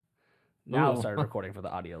Now I started recording for the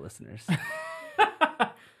audio listeners.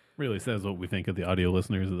 Really says what we think of the audio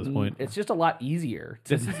listeners at this point. It's just a lot easier.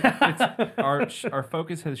 Our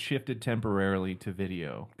focus has shifted temporarily to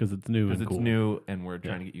video Because it's new and because cool. it's new and we're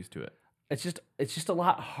trying to get used to it. It's just a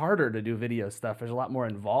lot harder to do video stuff. There's a lot more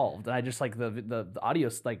involved. And I just like the audio,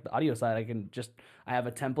 like the audio side. I have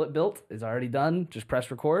a template built. It's already done. Just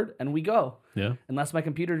press record and we go. Yeah. Unless my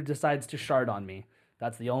computer decides to shard on me.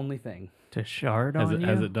 That's the only thing. To shard Has on it, you?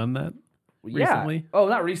 has it done that? Yeah. Recently? Oh,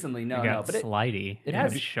 not recently. No, You got But slidey. it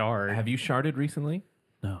has- shard. Have you sharded recently,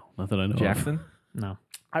 No, not that I know Jackson? No.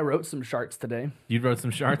 I wrote some charts today. You wrote some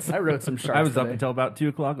shards? I wrote some charts I was up today. until about 2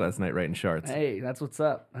 o'clock last night writing shards. Hey, that's what's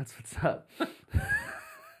up. That's what's up.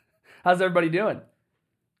 How's everybody doing?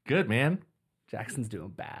 Good, man. Jackson's doing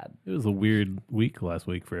bad. of. It was a weird week last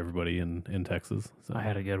week for everybody in Texas. So I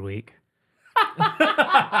had a good week.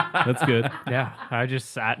 that's good. Yeah. I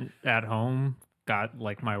just sat at home, got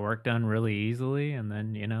like my work done really easily, and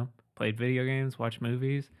then, played video games, watched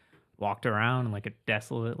movies, walked around in like a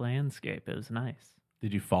desolate landscape. It was nice.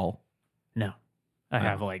 Did you fall? No. I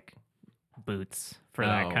have like boots for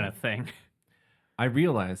that kind Oh. of thing. I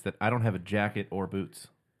realized that I don't have a jacket or boots.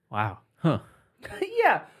 Wow. Huh.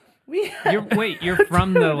 Yeah, You're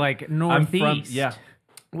from the like northeast.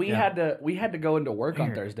 we had to go into work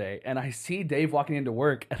on Thursday, and I see Dave walking into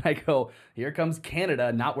work, and I go, "Here comes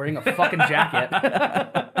Canada, not wearing a fucking jacket."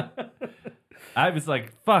 I was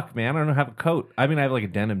like, fuck, man, I don't have a coat. I mean, I have like a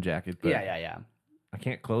denim jacket, but yeah. I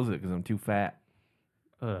can't close it because I'm too fat.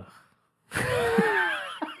 Ugh.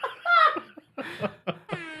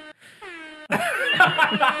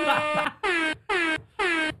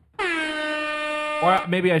 Or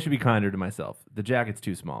maybe I should be kinder to myself. The jacket's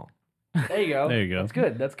too small. There you go. There you go. That's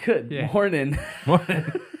good. That's good. Yeah. Morning.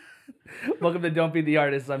 Welcome to Don't Be the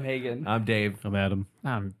Artist. I'm Hagen. I'm Dave. I'm Adam.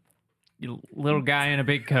 You little guy in a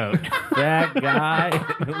big coat. That guy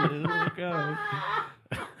in a little coat.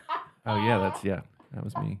 Oh yeah, that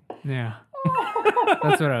was me. Yeah.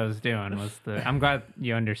 That's what I was doing. I'm glad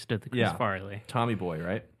you understood the Chris Yeah. Farley. Tommy Boy,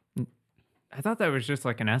 right? I thought that was just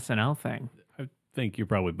like an SNL thing. I think you're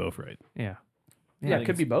probably both right. Yeah. Yeah, it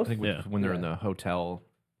could be both. I think Yeah. when they're in the hotel,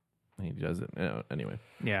 he does it. Anyway,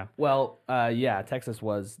 Yeah. Well, yeah, Texas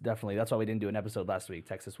was definitely. That's why we didn't do an episode last week.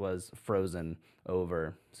 Texas was frozen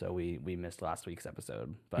over, so we missed last week's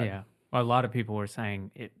episode. But Yeah. Well, a lot of people were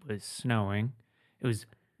saying it was snowing. That was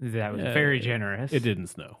Yeah, very generous. It didn't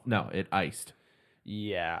snow. no, it iced.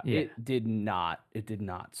 yeah, Yeah. it did not. It did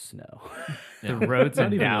not snow. The roads Not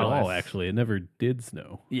in even Dallas. at all, actually. It never did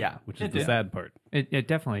snow, yeah, which is the sad part. It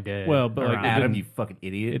definitely did. Well, but, like, around. it Adam, didn't- you fucking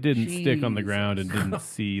idiot. It didn't stick on the ground and Jesus. didn't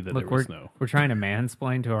see that Look, there we're was snow. we're trying to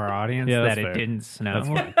mansplain to our audience Yeah, that's that fair. it didn't snow That's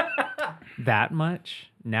fine. that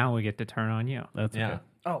much. Now we get to turn on you. That's Yeah. okay.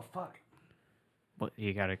 Oh fuck, What,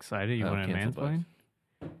 you got excited? You Oh, want to cancel mansplain?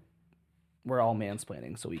 we're all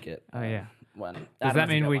mansplaining, so we get. Oh yeah. One. Does Adam that has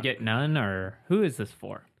a mean good we one. get none, or who is this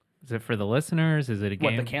for? Is it for the listeners? Is it a What,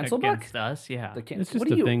 game the cancel buck? against us? Yeah. The can- It's just what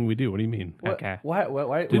do a you, thing we do. What do you mean? What, Okay. Why? Did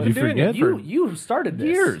what you doing forget it? for You started this.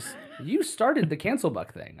 years? You started the cancel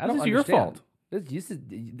buck thing. I don't This is your understand. fault.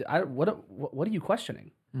 What are you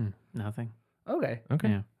questioning? Nothing. Okay. Okay.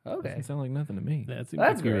 Yeah. Okay. Doesn't sound like nothing to me. That seems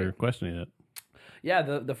That's like you were great. questioning it. Yeah,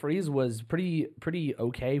 the freeze was pretty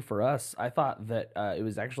okay for us. I thought that it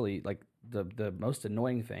was actually like the most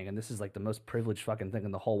annoying thing, and this is like the most privileged fucking thing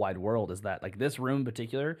in the whole wide world, is that like this room in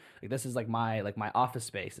particular, like this is like my office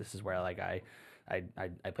space. This is where like I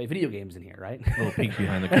play video games in here, right? A little peek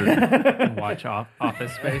behind the curtain. Watch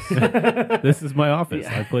Office Space. This is my office.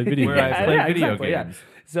 I play video Where games. I play video exactly, yeah. games.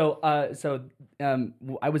 So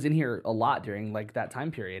I was in here a lot during like that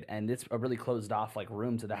time period, and it's a really closed off like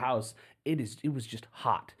room to the house. It was just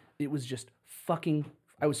hot. It was just fucking.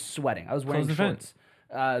 I was sweating. I was wearing Close the shorts.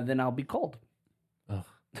 Then I'll be cold. What are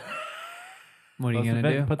Close you the gonna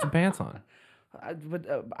vent do? and Put some pants on. But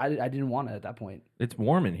I didn't want it at that point. It's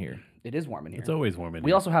warm in here. It is warm in here. It's always warm in We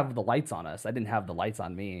here. also have the lights on us. I didn't have the lights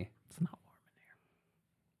on me. It's not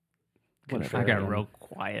Whatever. warm. I got real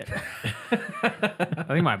quiet. I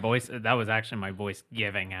think my voice. That was actually my voice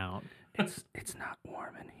giving out. It's not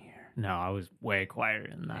warm in here. No, I was way quieter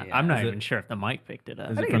than that. Yeah. I'm not Is it- even sure if the mic picked it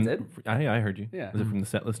up. Is I it think from? it I heard you. Yeah. Is it from the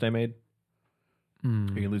set list I made?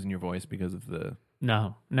 Mm. Are you losing your voice because of the?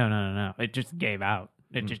 No. It just gave out.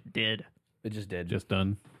 It just did. It just did. Just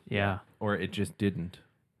done. Yeah. Or it just didn't?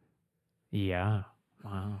 Yeah.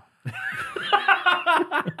 Wow.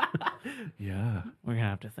 Yeah. We're gonna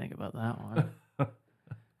have to think about that one.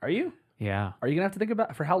 Are you? Yeah. Are you gonna have to think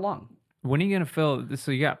about for how long? When are you gonna fill this?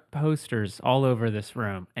 So you got posters all over this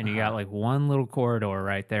room, and you got like one little corridor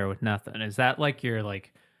right there with nothing. Is that like your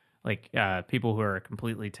like like people who are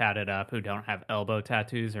completely tatted up who don't have elbow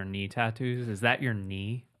tattoos or knee tattoos. Is that your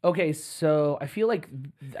knee? Okay, so I feel like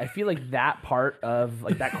that part of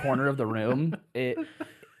like that corner of the room,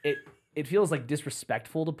 it feels like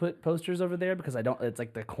disrespectful to put posters over there because I don't. It's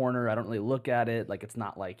like the corner. I don't really look at it. Like it's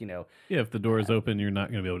not like Yeah, if the door is open, you're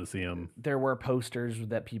not going to be able to see them. There were posters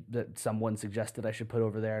that someone suggested I should put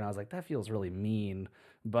over there, and I was like, that feels really mean.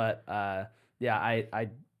 But yeah, I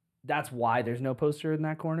that's why there's no poster in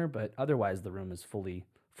that corner. But otherwise, the room is fully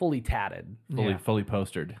tatted. Fully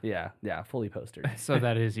postered. Yeah, fully postered. So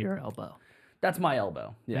that is your elbow. That's my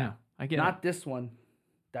elbow. Yeah, I get not this one.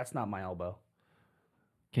 That's not my elbow.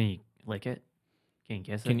 Can you lick it? Can you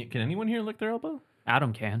kiss it? Can anyone here lick their elbow?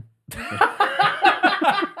 Adam can.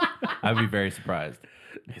 I'd be very surprised.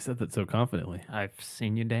 He said that so confidently. I've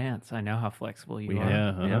seen you dance. I know how flexible you are.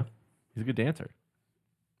 Yeah, Yeah. He's a good dancer.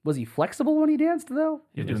 Was he flexible when he danced though?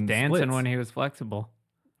 He was Doing just dancing splits. when he was flexible.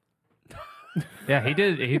 Yeah, he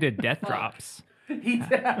did death drops. He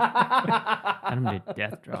did. Adam did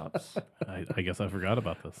death drops. I guess I forgot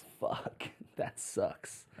about this. Fuck, that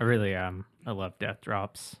sucks. I really I love death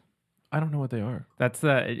drops. I don't know what they are. That's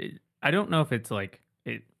I don't know if it's like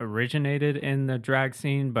it originated in the drag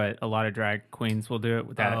scene, but a lot of drag queens will do it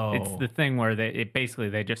with that. Oh. It's the thing where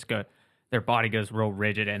they just go, their body goes real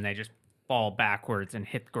rigid and they just fall backwards and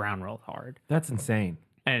hit the ground real hard. That's insane.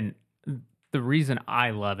 And the reason I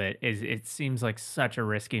love it is it seems like such a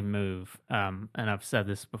risky move. And I've said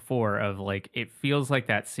this before of like, it feels like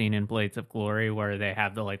that scene in Blades of Glory where they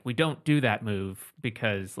have the like, we don't do that move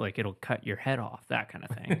because like it'll cut your head off, that kind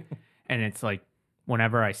of thing. And it's like,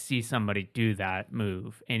 whenever I see somebody do that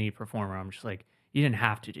move, any performer, I'm just like, you didn't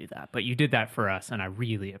have to do that, but you did that for us. And I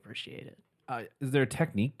really appreciate it. Is there a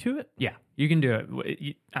technique to it? Yeah, you can do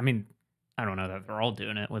it. I mean, I don't know that they're all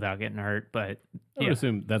doing it without getting hurt, but I would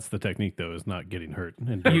assume that's the technique, though, is not getting hurt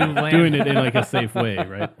and You land- doing it in like a safe way,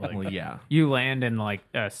 right? Like, Well, yeah. you land in like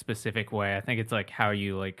a specific way. I think it's like how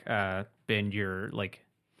you like bend your like,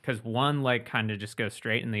 because one leg kind of just goes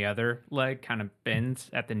straight and the other leg kind of bends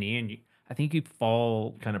at the knee, and I think you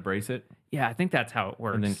fall. Kind of brace it Yeah, I think that's how it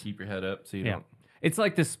works. and then keep your head up so you don't. It's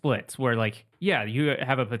like the splits where like, yeah, you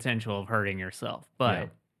have a potential of hurting yourself, but Yeah.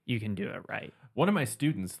 you can do it right. One of my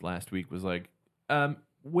students last week was like,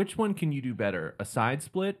 which one can you do better? A side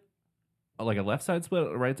split? Like a left side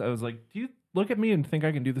split? Right? I was like, do you look at me and think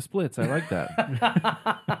I can do the splits? I like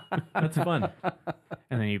that. That's fun.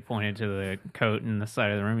 And then you pointed to the coat in the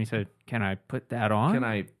side of the room. You said, "Can I put that on?" Can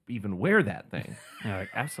I even wear that thing? And you're like,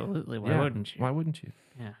 absolutely. Why Yeah. wouldn't you? Why wouldn't you?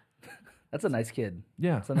 Yeah. That's a nice kid.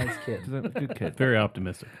 Yeah. That's a nice kid. He's a good kid. very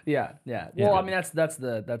optimistic. Yeah. Well, I mean,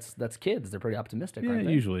 that's kids. They're pretty optimistic, Yeah, aren't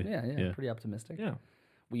they? usually. Yeah, Yeah. pretty optimistic. Yeah.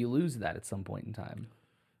 Well, you lose that at some point in time.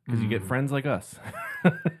 Because you get friends like us.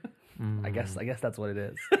 I guess that's what it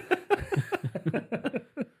is.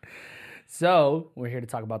 So we're here to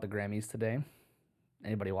talk about the Grammys today.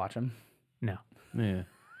 Anybody watch them? No. Yeah.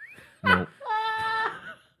 Nope.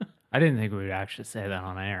 I didn't think we would actually say that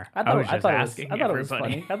on air. I thought, was just asking I thought it was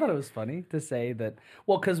everybody. funny. I thought it was funny to say that.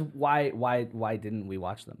 Well, because why didn't we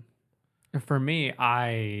watch them? For me,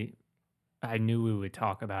 I knew we would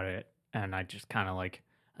talk about it, and I just kind of like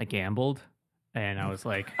I gambled, and I was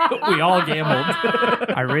like, we all gambled.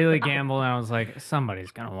 I really gambled, and I was like,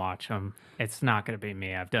 somebody's gonna watch them. It's not gonna be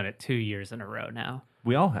me. I've done it 2 years in a row now.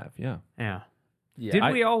 We all have, yeah. Yeah. Yeah.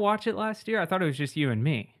 Did we all watch it last year? I thought it was just you and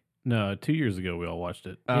me. No, 2 years ago we all watched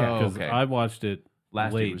it. Oh, Because okay. I watched it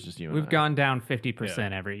Last late, year was just you and We've I. gone down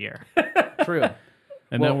 50% every year. True.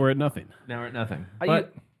 and Well- now we're at nothing. Now we're at nothing.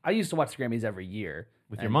 I used to watch the Grammys every year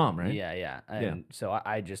With your and- mom, right? Yeah. And so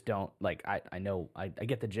I just don't like. I know I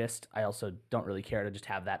get the gist. I also don't really care to just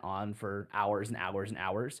have that on for hours and hours and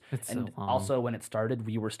hours. It's so and long. also when it started,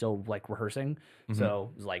 we were still like rehearsing, Mm-hmm. so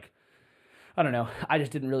it was like. I don't know. I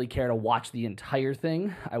just didn't really care to watch the entire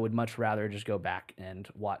thing. I would much rather just go back and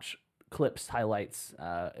watch clips, highlights.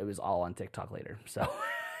 It was all on TikTok later. So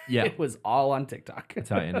Yeah. it was all on TikTok. That's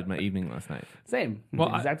how I ended my evening last night. Same. Well,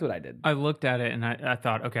 That's exactly what I did. I looked at it and I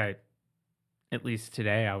thought, okay, at least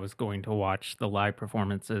today I was going to watch the live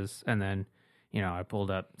performances. And then, I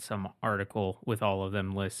pulled up some article with all of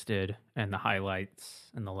them listed and the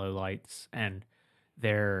highlights and the lowlights. And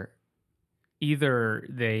they're either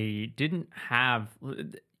they didn't have,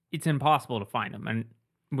 it's impossible to find them. And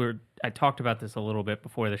I talked about this a little bit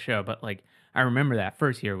before the show, but like, I remember that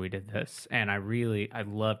first year we did this and I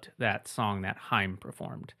loved that song that Haim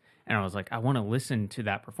performed. And I was like, I want to listen to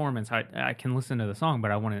that performance. I can listen to the song,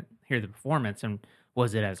 but I want to hear the performance. And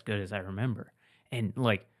was it as good as I remember? And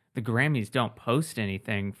like the Grammys don't post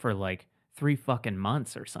anything for like 3 fucking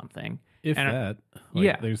months or something. If And that.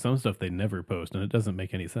 yeah. There's some stuff they never post, and it doesn't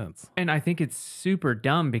make any sense. And I think it's super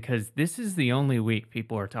dumb because this is the only week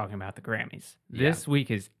people are talking about the Grammys. This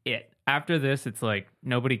week is it. After this, it's like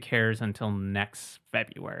nobody cares until next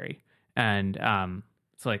February. And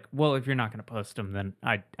it's like, well, if you're not going to post them, then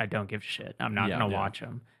I don't give a shit. I'm not going to watch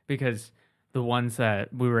them. Because the ones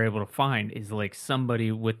that we were able to find is like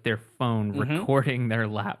somebody with their phone recording their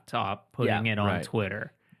laptop, putting it on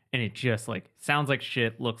Twitter. And it just like sounds like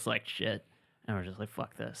shit, looks like shit. And we're just like,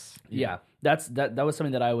 fuck this. Yeah, that was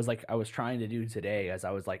something that I was trying to do today. As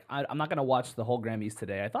I was like, I'm not gonna watch the whole Grammys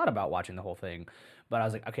today. I thought about watching the whole thing, but I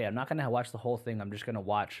was like, okay, I'm not gonna watch the whole thing. I'm just gonna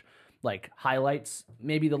watch like highlights,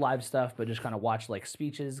 maybe the live stuff, but just kind of watch like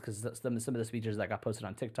speeches because some of the speeches that got posted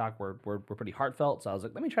on TikTok were pretty heartfelt. So I was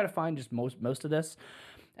like, let me try to find just most of this.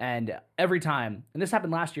 And every time, and this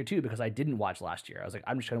happened last year too, because I didn't watch last year. I was like,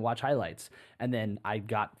 I'm just gonna watch highlights, and then I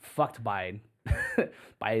got fucked by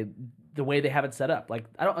by the way they have it set up. Like,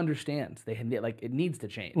 I don't understand. They like, it needs to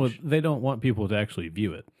change. Well, they don't want people to actually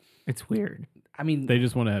view it. It's weird. I mean, They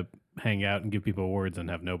just want to hang out and give people awards and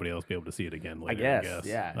have nobody else be able to see it again later. I guess.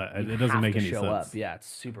 Yeah. It You doesn't have make to any show sense. up. Yeah, it's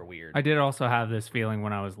super weird. I did also have this feeling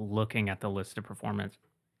when I was looking at the list of performance.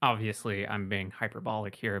 Obviously, I'm being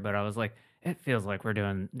hyperbolic here, but I was like, it feels like we're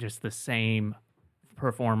doing just the same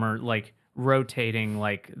performer, like rotating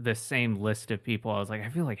like the same list of people. I was like, I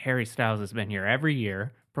feel like Harry Styles has been here every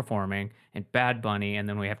year performing, and Bad Bunny, and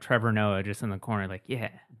then we have Trevor Noah just in the corner, like,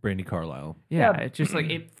 Brandy Carlisle. yeah. It's just like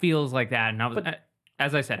it feels like that, and I was,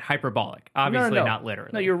 as I said, hyperbolic. Obviously, No. not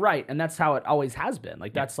literally. No, you're right, and that's how it always has been.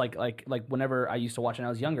 Like that's like whenever I used to watch when I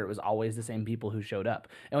was younger, it was always the same people who showed up.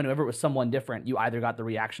 And whenever it was someone different, you either got the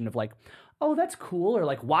reaction of like, "Oh, that's cool," or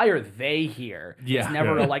like, "Why are they here?" Yeah. It's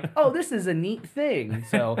never like, "Oh, this is a neat thing."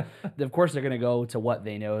 So, of course, they're gonna go to what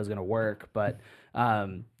they know is gonna work. But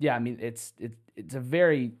yeah, I mean, it's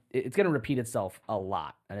gonna repeat itself a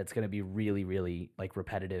lot, and it's gonna be really, really like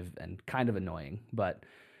repetitive and kind of annoying, but.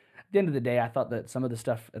 At the end of the day, I thought that some of the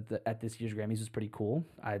stuff at this year's Grammys was pretty cool.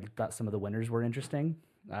 I thought some of the winners were interesting.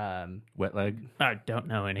 Wet Leg. I don't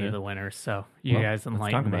know any of the winners, so you guys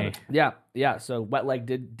enlighten talk about me. it. Yeah. So Wet Leg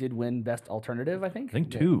did win Best Alternative, I think. I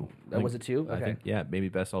think two. Was it two? I Okay. think, maybe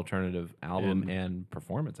Best Alternative Album and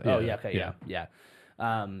Performance. I Oh think. yeah. Okay.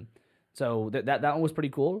 Yeah. So that one was pretty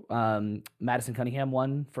cool. Madison Cunningham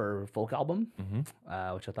won for folk album,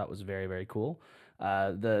 which I thought was very, very cool.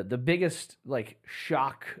 The biggest like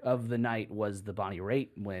shock of the night was the Bonnie Raitt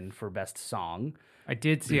win for Best Song. I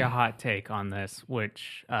did see a hot take on this,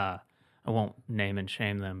 which I won't name and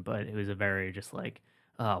shame them, but it was a very just like,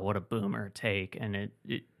 what a boomer take, and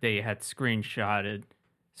they had screenshotted.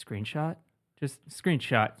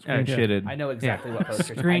 I know exactly what post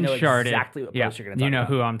you're going to You know about.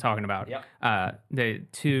 who I'm talking about. Yep. The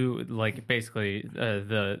two, like basically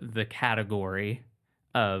the category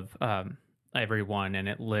of everyone, and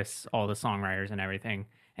it lists all the songwriters and everything,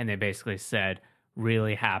 and they basically said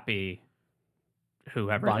really happy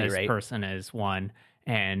whoever Bonnie this Raitt. person is won,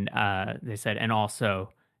 and they said, and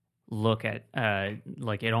also look at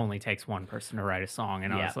like it only takes one person to write a song,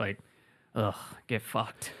 and I was like, ugh, get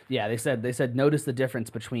fucked. Yeah, they said notice the difference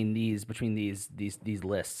between these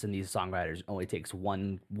lists and these songwriters. It only takes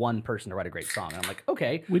one person to write a great song. And I'm like,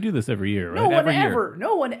 okay. We do this every year, right?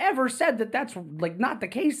 No one ever said that that's like not the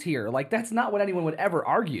case here. Like that's not what anyone would ever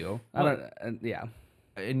argue. Yeah.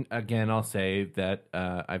 And again, I'll say that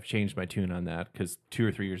I've changed my tune on that because 2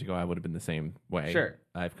 or 3 years ago I would have been the same way. Sure.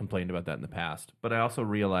 I've complained about that in the past, but I also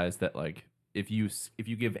realized that like if you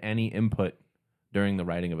give any input during the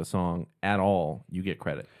writing of a song at all, you get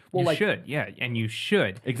credit. Well, you should, yeah, and you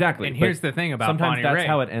should. Exactly. And but here's the thing about sometimes Bonnie that's Raitt.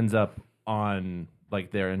 how it ends up on,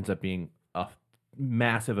 like there ends up being a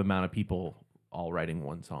massive amount of people all writing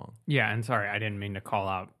one song. Yeah, and sorry, I didn't mean to call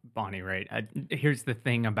out Bonnie Raitt. Here's the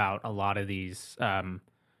thing about a lot of these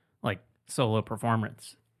like solo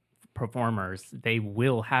performers. They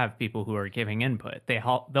will have people who are giving input.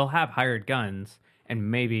 They'll have hired guns,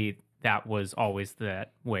 and maybe that was always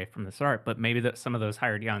that way from the start, but maybe some of those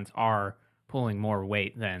hired guns are pulling more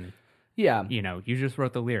weight than, you just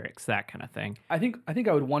wrote the lyrics, that kind of thing. I think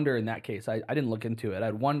I would wonder in that case. I didn't look into it.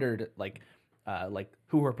 I'd wondered like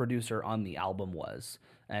who her producer on the album was,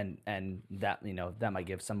 and that that might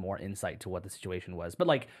give some more insight to what the situation was. But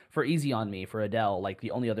like for Easy on Me, for Adele, like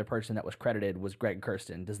the only other person that was credited was Greg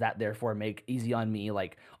Kurstin. Does that therefore make Easy on Me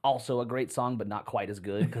like also a great song but not quite as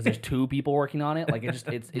good because there's two people working on it? Like it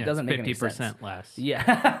doesn't make any sense. 50% less.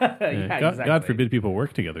 Yeah. God, God forbid people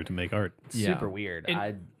work together to make art. Super weird.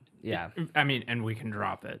 I mean, and we can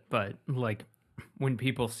drop it, but like when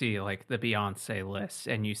people see like the Beyonce list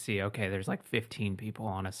and you see, okay, there's like 15 people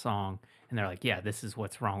on a song and they're like, yeah, this is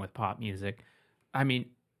what's wrong with pop music. I mean,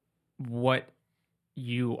 what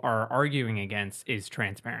you are arguing against is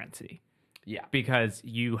transparency. Yeah. Because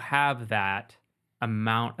you have that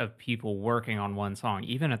amount of people working on one song,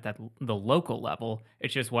 even at the local level.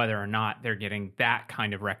 It's just whether or not they're getting that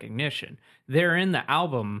kind of recognition. They're in the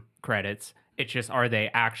album credits. It's just, are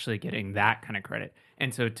they actually getting that kind of credit?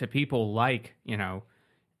 And so to people like,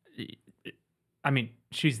 I mean,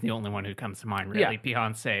 she's the only one who comes to mind, really. Yeah.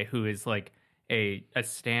 Beyonce, who is like a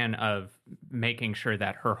stan of making sure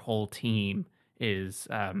that her whole team is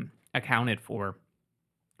accounted for.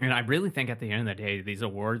 And I really think at the end of the day, these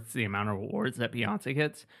awards, the amount of awards that Beyonce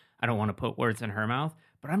gets, I don't want to put words in her mouth,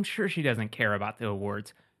 but I'm sure she doesn't care about the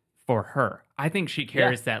awards for her. I think she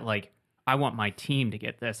cares that, like, I want my team to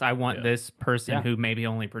get this. I want this person who maybe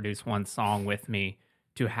only produced one song with me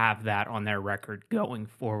to have that on their record going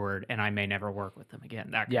forward, and I may never work with them again,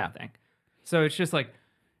 that kind of thing. So it's just like,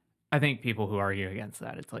 I think people who argue against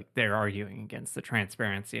that, it's like they're arguing against the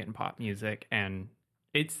transparency in pop music, and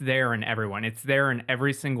it's there in everyone. It's there in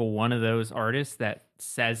every single one of those artists that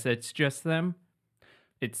says it's just them.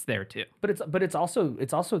 It's there too. But it's also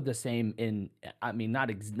the same in, I mean, not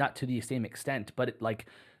to the same extent, but like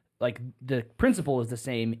the principle is the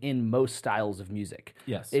same in most styles of music.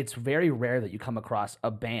 Yes. It's very rare that you come across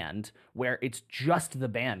a band where it's just the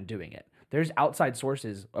band doing it. There's outside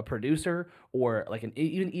sources, a producer or like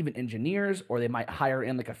even engineers, or they might hire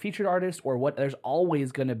in like a featured artist or what. There's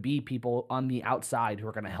always going to be people on the outside who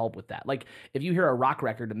are going to help with that. Like if you hear a rock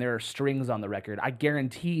record and there are strings on the record, I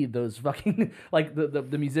guarantee those fucking like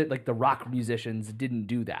the music, like the rock musicians didn't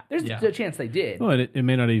do that. There's a chance they did. Well, it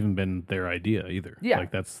may not even been their idea either. Yeah.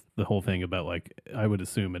 Like that's the whole thing about, like, I would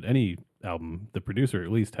assume at any album, the producer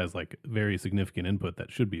at least has like very significant input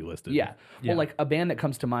that should be listed. Yeah. Well, like a band that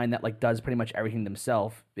comes to mind that like does pretty much everything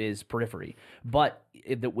themselves is Periphery. But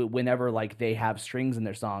whenever like they have strings in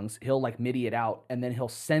their songs, he'll like MIDI it out and then he'll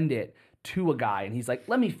send it to a guy and he's like,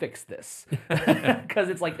 "Let me fix this," because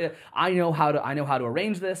it's like I know how to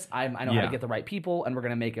arrange this. I know how to get the right people, and we're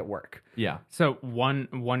gonna make it work. Yeah. So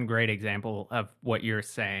one great example of what you're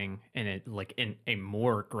saying in it, like in a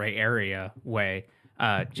more gray area way.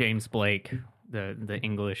 James Blake, the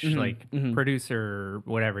English producer,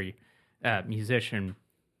 whatever, musician,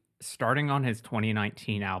 starting on his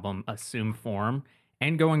 2019 album Assume Form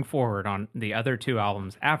and going forward on the other two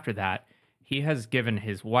albums after that, he has given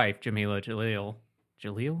his wife Jamila Jalil,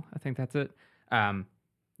 I think that's it.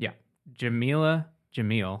 Jamila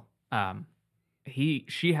Jamil.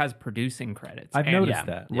 She has producing credits. I've noticed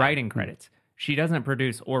that. Writing credits. She doesn't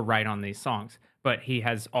produce or write on these songs. But he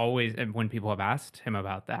has always, and when people have asked him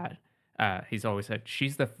about that, he's always said,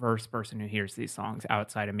 she's the first person who hears these songs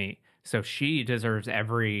outside of me. So she deserves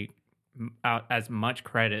as much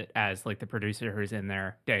credit as like the producer who's in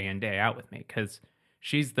there day in, day out with me, because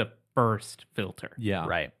she's the first filter. Yeah.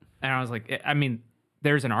 Right. And I was like, I mean,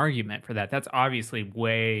 there's an argument for that. That's obviously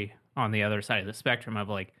way on the other side of the spectrum of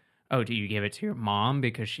like, oh, do you give it to your mom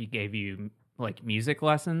because she gave you like music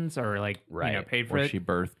lessons or like, paid for or it? She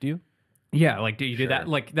birthed you? Yeah, like, do you do that?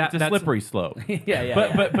 Like that? It's a slippery slope.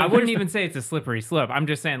 But I wouldn't even say it's a slippery slope. I'm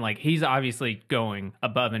just saying, like, he's obviously going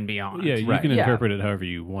above and beyond. Yeah, you can interpret it however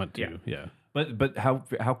you want to. Yeah. But how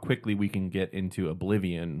quickly we can get into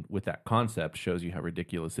oblivion with that concept shows you how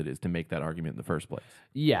ridiculous it is to make that argument in the first place.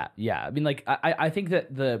 Yeah. I mean, like, I think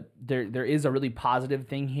that there is a really positive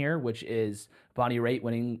thing here, which is Bonnie Raitt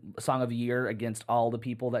winning Song of the Year against all the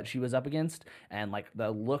people that she was up against, and like the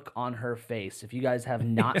look on her face. If you guys have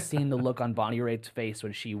not seen the look on Bonnie Raitt's face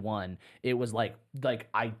when she won, it was like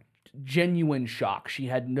genuine shock. She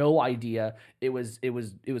had no idea. It was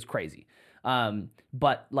crazy.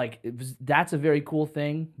 But like that's a very cool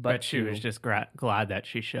thing. But she was just glad that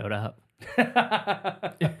she showed up.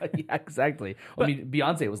 Yeah, exactly. Well, I mean,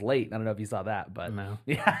 Beyonce was late. I don't know if you saw that, but no.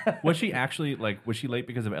 Yeah. Was she late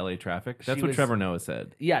because of LA traffic? That's what Trevor Noah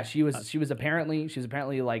said. Yeah, she was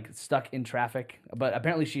apparently like stuck in traffic, but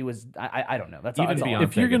apparently she was. I don't know. That's even all. Beyonce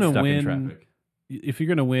If you're gonna gets stuck in win, traffic. if you're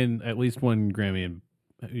gonna win at least one Grammy and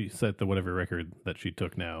you set the whatever record that she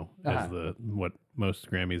took now as the what most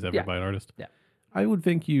Grammys ever by an artist. Yeah. I would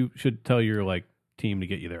think you should tell your like team to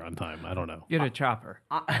get you there on time. I don't know. Get a chopper.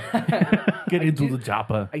 Get into the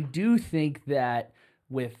chopper. I do think that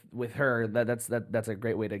with her that's a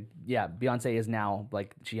great way to Beyonce is now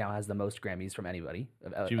like she now has the most Grammys from anybody.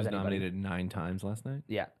 She was nominated 9 times last night.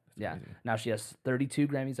 Yeah. Now she has 32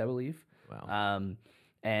 Grammys, I believe. Wow.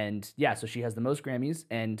 And yeah, so she has the most Grammys,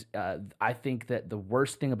 and I think that the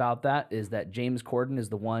worst thing about that is that James Corden is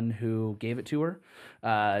the one who gave it to her.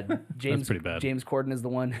 James, pretty bad. James Corden is the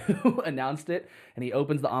one who announced it, and he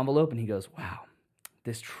opens the envelope and he goes, "Wow,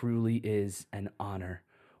 this truly is an honor.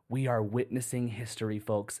 We are witnessing history,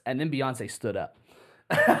 folks." And then Beyonce stood up.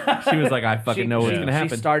 She was like, I fucking know what's going to happen.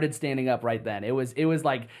 She started standing up right then. It was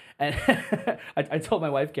like, and I told my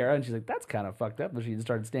wife Kara, and she's like, "That's kind of fucked up." But she just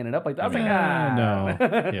started standing up like that. I was like,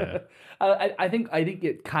 no, yeah. I think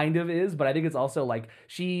it kind of is, but I think it's also like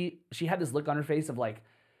she had this look on her face of like,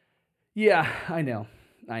 yeah, I know,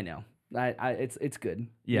 it's good,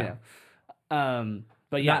 Yeah.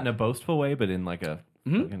 But yeah, Not in a boastful way, but in like a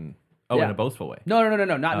fucking, Yeah. in a boastful way. No, not in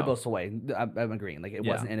a Oh. boastful way. I'm agreeing. Like it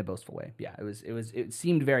Yeah. wasn't in a boastful way. Yeah, it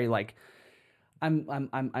seemed very like,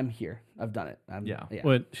 I'm here. I've done it. Yeah.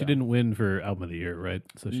 But she didn't win for album of the year, right?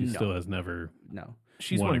 So she No. still has never. No,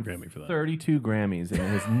 She's won a won Grammy for that. 32 Grammys and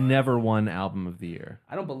has never won Album of the Year.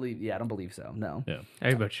 I don't believe so. No. Yeah.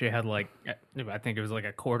 Hey, but she had like, I think it was like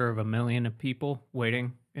 250,000 of people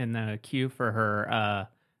waiting in the queue for her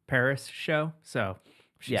Paris show. So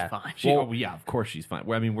she's Yeah. fine. Well, yeah, of course she's fine.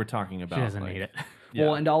 Well, I mean, we're talking about She doesn't like, need it. Yeah.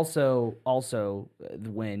 Well, and also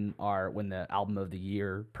when the album of the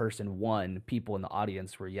year person won, people in the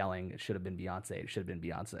audience were yelling, "It should have been Beyonce! It should have been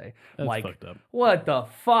Beyonce!" That's like, fucked up. what the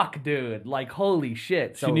fuck, dude? Like, holy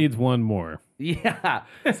shit! So She needs one more. yeah.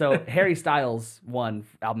 So Harry Styles won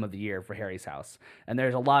album of the year for Harry's House, and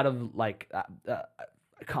there's a lot of like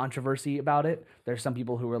controversy about it. There's some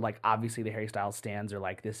people who are like, obviously the Harry Styles stans are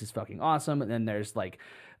like, this is fucking awesome, and then there's like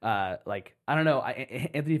I don't know.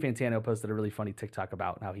 Anthony Fantano posted a really funny TikTok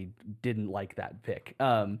about how he didn't like that pick.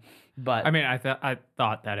 But I mean, I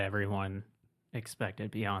thought that everyone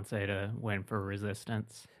expected Beyonce to win for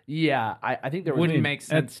Resistance. yeah, I think there was Wouldn't make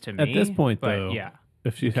sense to me At this point, but though, yeah,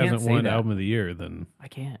 if she can't hasn't say won that. album of the year, then I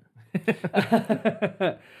can't.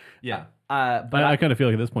 yeah. but I kind of feel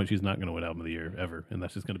like at this point she's not going to win album of the year ever, and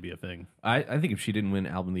that's just going to be a thing. I think if she didn't win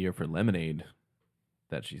Album of the Year for Lemonade,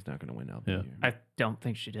 that she's not going to win Album of the Year. I don't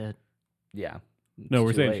think she did. yeah. No, we're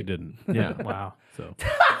It's too saying late. she didn't. Yeah. Wow. So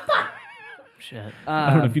Shit.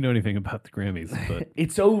 I don't know if you know anything about the Grammys, but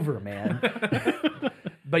It's over, man.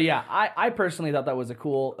 But yeah, I personally thought that was a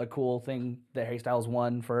cool thing that Harry Styles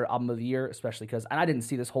won for album of the year, especially because, and I didn't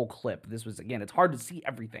see this whole clip. This was, again, it's hard to see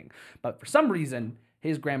everything, but for some reason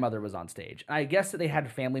his grandmother was on stage. And I guess that they had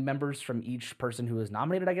family members from each person who was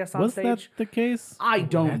nominated, I guess, on was stage. that the case? I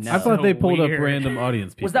don't know. I thought they pulled weird. up random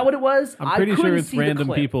audience people. Was that what it was? I'm I pretty sure couldn't it's see the random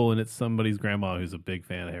clip. people, and it's somebody's grandma who's a big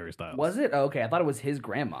fan of Harry Styles. Was it? Oh, okay, I thought it was his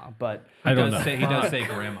grandma, but I don't know. He does say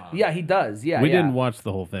grandma. yeah, he does. Yeah, We yeah. didn't watch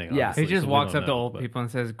the whole thing. Yeah. obviously, He just so we walks don't up to know, old but- people and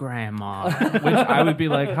says, "Grandma." Which I would be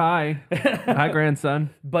like, hi, grandson.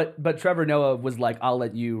 But Trevor Noah was like, "I'll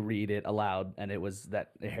let you read it aloud," and it was that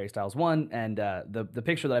Harry Styles won. And the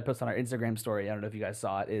picture that I posted on our Instagram story, I don't know if you guys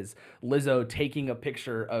saw it, is Lizzo taking a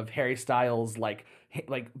picture of Harry Styles like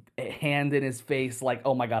hand in his face, like,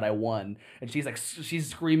 "Oh my god, I won!" And she's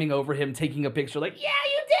screaming over him, taking a picture, like, "Yeah,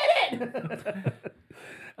 you did it!"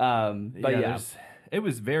 But yeah. there's- it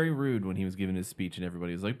was very rude when he was giving his speech and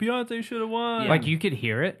everybody was like, Beyonce should have won. Like you could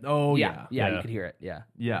hear it. oh, yeah, yeah. you Yeah. could hear it. Yeah,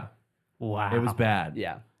 Yeah. Wow. It was bad.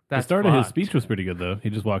 yeah, The That's start of his fucked. speech was pretty good, though. He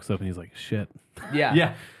just walks up and he's like, "Shit." yeah,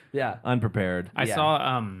 Yeah. yeah. Unprepared. I Yeah.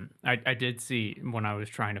 saw I did see when I was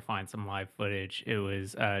trying to find some live footage, it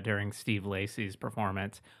was during Steve Lacy's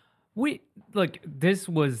performance. This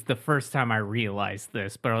was the first time I realized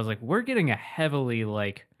this, but I was like, we're getting a heavily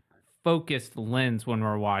like focused lens when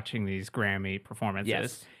we're watching these Grammy performances.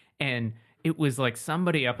 Yes. And it was like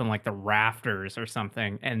somebody up in like the rafters or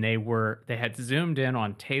something, and they had zoomed in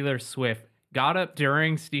on Taylor Swift, got up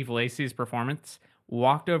during Steve Lacy's performance,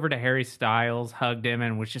 walked over to Harry Styles, hugged him,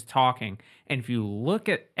 and was just talking. And if you look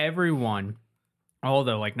at everyone, all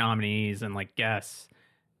the like nominees and like guests,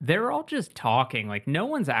 they're all just talking. Like no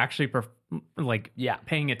one's actually Yeah.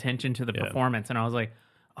 paying attention to the Yeah. performance. And I was like,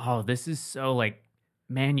 oh, this is so like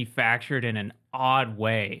manufactured in an odd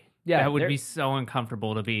way. Yeah, that would they're- be so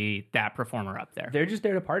uncomfortable to be that performer up there. They're just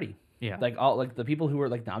there to party. Yeah. Like the people who were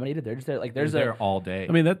like nominated, they're just there. Like There's there all day.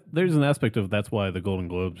 I mean, there's an aspect of that's why the Golden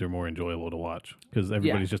Globes are more enjoyable to watch because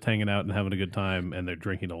everybody's just hanging out and having a good time and they're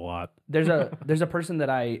drinking a lot. there's a person that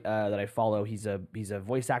I follow. He's a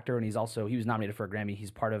voice actor, and he was nominated for a Grammy. He's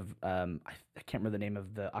part of I can't remember the name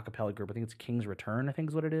of the a cappella group. I think it's King's Return, I think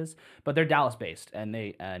is what it is. But they're Dallas based, and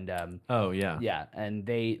they oh, yeah. yeah, and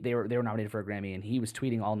they were nominated for a Grammy, and he was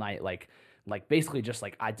tweeting all night like basically just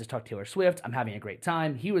like, I just talked to Taylor Swift, I'm having a great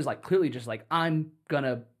time. He was like clearly just like, I'm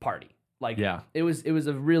gonna party. Like Yeah. it was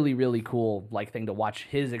a really, really cool like thing to watch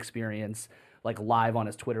his experience. like live on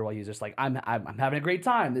his Twitter while he's just like, I'm having a great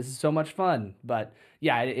time. This is so much fun. But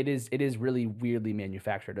yeah, it is really weirdly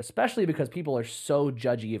manufactured, especially because people are so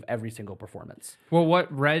judgy of every single performance. Well,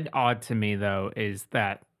 what read odd to me though is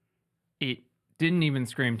that it didn't even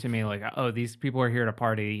scream to me like, oh, these people are here to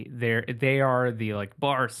party. They are the like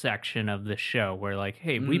bar section of the show where like,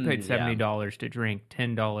 hey, we paid $70 to drink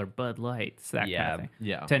 $10 Bud Lights, that kind of thing.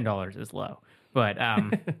 Yeah. $10 is low. But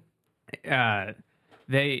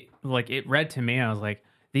they like it read to me, I was like,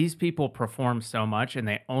 these people perform so much and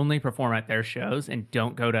they only perform at their shows and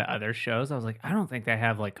don't go to other shows. I was like, I don't think they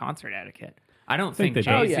have like concert etiquette. I don't think they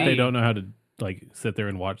Jay-Z, don't. They don't know how to like sit there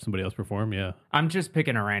and watch somebody else perform. Yeah, I'm just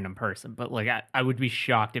picking a random person, but like I would be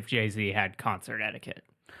shocked if Jay-Z had concert etiquette.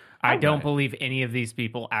 I don't believe any of these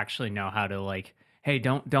people actually know how to like, hey,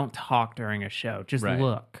 don't talk during a show. Just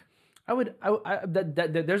look.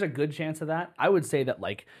 There's a good chance of that. I would say that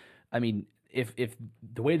like, I mean, if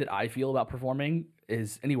the way that I feel about performing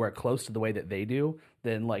is anywhere close to the way that they do,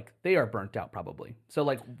 then like they are burnt out probably. So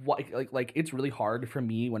like like it's really hard for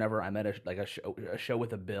me whenever I'm at a show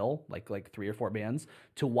with a bill, like 3 or 4 bands,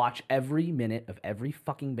 to watch every minute of every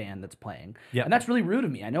fucking band that's playing. Yeah, and that's really rude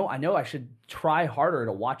of me. I know I should try harder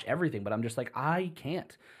to watch everything, but I'm just like I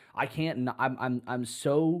can't. I'm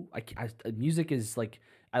so music is like.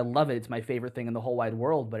 I love it. It's my favorite thing in the whole wide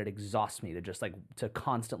world, but it exhausts me to just like to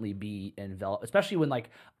constantly be enveloped, especially when like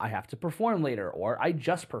I have to perform later or I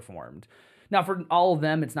just performed. Now, for all of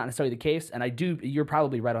them, it's not necessarily the case, and you're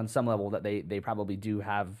probably right on some level that they probably do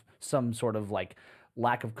have some sort of like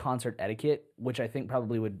lack of concert etiquette, which I think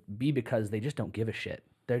probably would be because they just don't give a shit.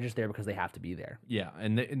 They're just there because they have to be there. Yeah,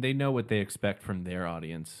 and they know what they expect from their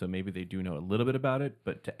audience, so maybe they do know a little bit about it,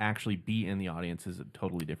 but to actually be in the audience is a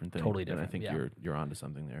totally different thing. Totally different. And I think you're onto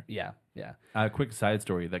something there. Yeah, yeah. Quick side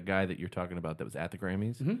story: that guy that you're talking about that was at the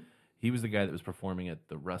Grammys, he was the guy that was performing at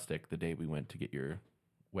the Rustic the day we went to get your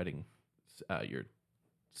wedding, your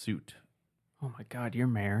suit. Oh my God, you're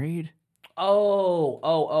married?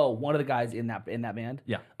 Oh! One of the guys in that band.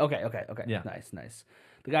 Yeah. Okay. Yeah. Nice.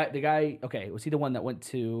 The guy. Okay, was he the one that went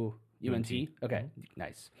to UNT? Okay,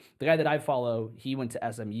 nice. The guy that I follow, he went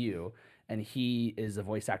to SMU, and he is a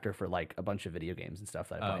voice actor for like a bunch of video games and stuff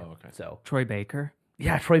that I play. Oh, okay. So Troy Baker?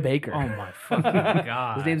 yeah, Troy Baker. Oh my fucking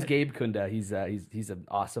God. His name's Gabe Kunda. He's an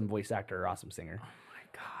awesome voice actor, awesome singer. Oh my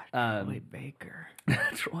God, Troy Baker.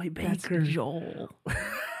 Troy That's Baker. Joel.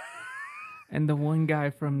 And the one guy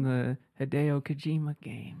from the Hideo Kojima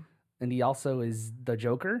game. And he also is the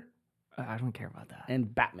Joker I don't care about that.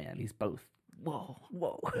 and Batman. He's both.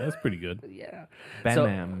 Whoa. that's pretty good. Yeah.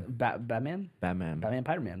 Batman. So, Batman? Batman.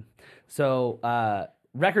 Spider-Man. So,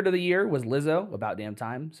 record of the year was Lizzo, About Damn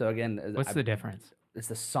Time. So again, What's the difference? it's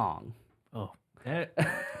the song. Oh.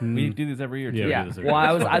 We do this every year too. Yeah. Yeah. Well,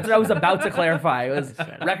 I was about to clarify. It was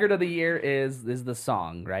record of the year is the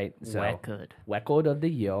song, right? So record of the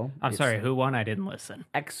year. I'm sorry, who won? I didn't listen.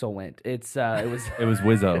 Excellent. It was It was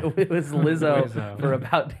Wizzo. it was Lizzo for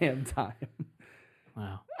About Damn Time.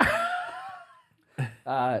 Wow.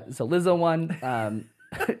 So Lizzo won.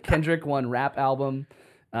 Kendrick won rap album.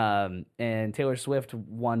 And Taylor Swift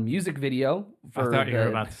won music video. I thought you were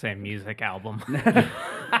about to say music album.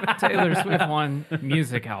 Taylor Swift won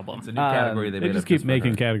music album. It's a new category they They made just up keep for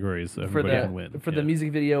making her. categories so everybody can win. For the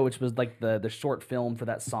music video, which was like the short film for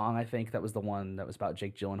that song. I think that was the one that was about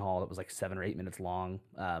Jake Gyllenhaal. That was like 7 or 8 minutes long.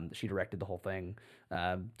 She directed the whole thing.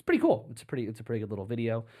 It's pretty cool. It's a pretty good little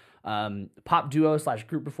video. Pop duo /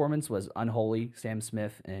 group performance was Unholy, Sam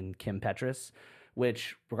Smith and Kim Petras,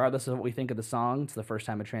 which, regardless of what we think of the song, it's the first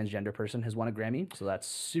time a transgender person has won a Grammy. So that's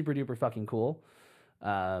super duper fucking cool.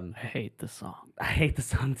 I hate the song. I hate the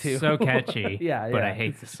song too. So catchy. Yeah, but yeah. I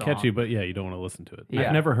hate the song. Catchy, but yeah, you don't want to listen to it. Yeah.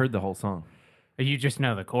 I've never heard the whole song. You just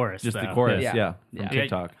know the chorus. Just the though. chorus, Yeah. yeah, from Yeah.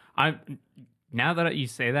 TikTok. Now that you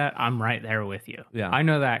say that, I'm right there with you. Yeah. I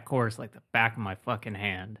know that chorus like the back of my fucking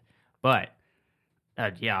hand. But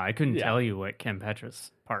I couldn't tell you what Kim Petras'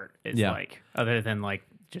 part is like, other than like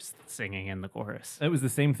just singing in the chorus. It was the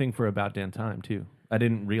same thing for About Damn Time too. I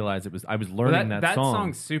didn't realize it was. I was learning that song.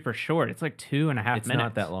 song's super short. It's like 2.5 minutes. It's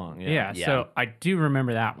not that long. Yeah. So I do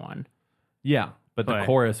remember that one. Yeah, but the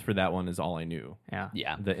chorus for that one is all I knew. Yeah.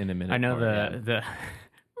 Yeah. The in a minute. I know part, the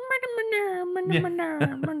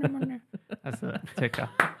that's the TikTok.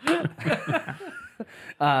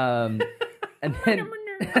 And then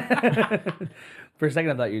for a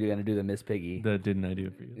second I thought you were going to do the Miss Piggy. The didn't I do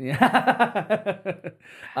it for you?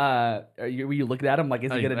 Yeah. Were you looking at him like,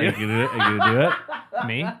 is he going to do it? Are you gonna do it?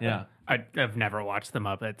 Me? Yeah. I've never watched the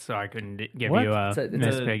Muppets, so I couldn't give What? you a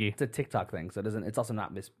Miss Piggy. It's a TikTok thing, so it doesn't. It's also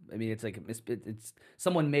not Miss. I mean, it's like it's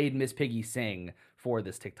someone made Miss Piggy sing for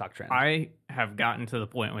this TikTok trend. I have gotten to the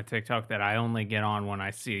point with TikTok that I only get on when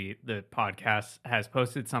I see the podcast has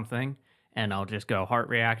posted something, and I'll just go heart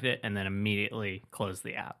react it and then immediately close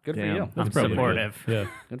the app. Good for Damn. you. That's I'm probably supportive. good.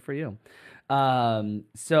 Yeah. Good for you.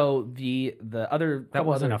 So the other That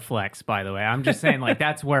wasn't a flex, by the way. I'm just saying, like,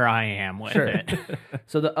 that's where I am with Sure. it.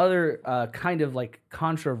 So the other kind of like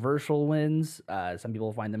controversial wins, some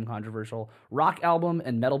people find them controversial. Rock album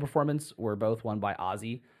and metal performance were both won by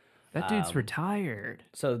Ozzy. That dude's retired.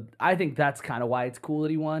 So I think that's kind of why it's cool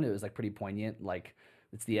that he won. It was like pretty poignant. Like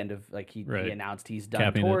it's the end of like he Right. announced he's done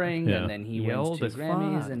Capping it, touring, yeah. and then he He wins old 2 as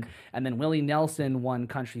Grammys, fuck. and then Willie Nelson won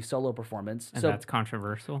country solo performance. And So that's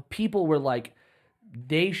controversial. people were like,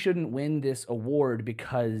 they shouldn't win this award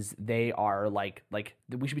because they are like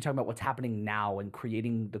we should be talking about what's happening now and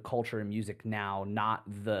creating the culture and music now, not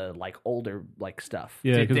the like older like stuff.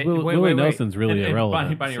 Yeah, Did- because did- wait, Willie wait. Nelson's really and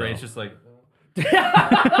irrelevant. Bonnie so. Raitt's just like,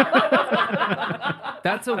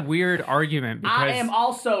 That's a weird argument because I am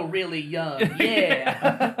also really young.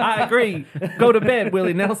 Yeah. I agree. Go to bed,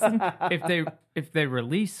 Willie Nelson. if they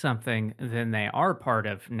release something, then they are part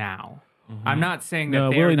of now. I'm not saying that No,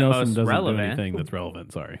 they're Willie the Nelson most doesn't relevant. do anything that's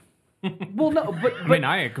relevant. Sorry. Well, no, but I mean,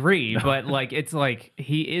 I agree, but like it's like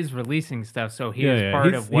he is releasing stuff, so he Yeah, is yeah. part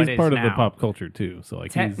he's, of what he's is part now. of the pop culture too. So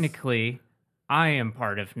like Technically, I am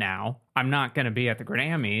part of now. I'm not going to be at the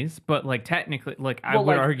Grammys, but like technically, like I Well,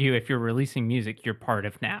 would like- argue if you're releasing music, you're part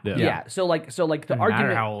of now. Yeah. yeah. So the No matter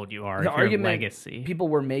argument, how old you are, the if you're argument legacy. people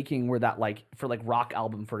were making were that like for like rock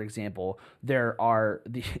album, for example, there are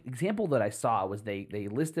the example that I saw was they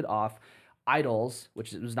listed off Idols,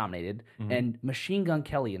 which was nominated, and Machine Gun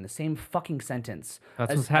Kelly in the same fucking sentence.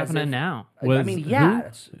 That's as- what's as happening if- now. I mean, yeah.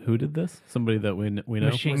 Who did this? Somebody that we know.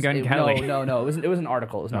 Machine Gun It- Kelly. No. It was an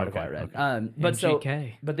article. It was an article I Okay, read. okay. But so,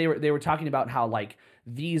 MGK. but they were talking about how like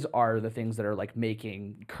these are the things that are like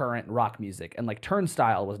making current rock music, and like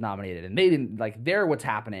Turnstile was nominated, and they didn't like they're what's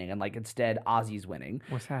happening, and like instead Ozzy's winning.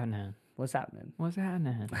 What's happening? What's happening? What's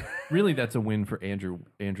happening? Really, that's a win for Andrew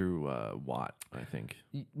Watt, I think.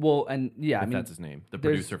 Well, and yeah, I If mean, that's his name, the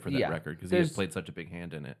there's- producer for that yeah, record, because he has there's- played such a big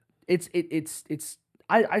hand in it. it's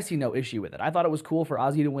I see no issue with it. I thought it was cool for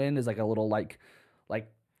Ozzy to win as like a little like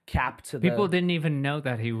cap to People the didn't even know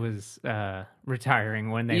that he was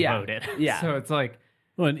retiring when they Yeah, voted. yeah. So it's like,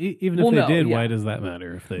 Well, and even Well, if they no, did, yeah. why does that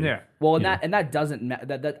matter? If they yeah. well, and Yeah. that doesn't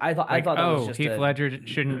that I thought Like, that was oh, just Heath a, Ledger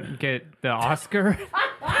shouldn't get the Oscar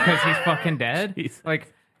because he's fucking dead. Jeez.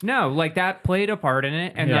 Like, no, like that played a part in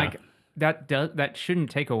it, and Yeah. like that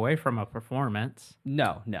shouldn't take away from a performance.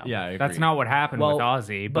 no. Yeah, I agree. That's not what happened Well, with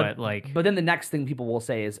Ozzy, but like, but then the next thing people will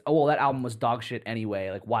say is, oh well, that album was dog shit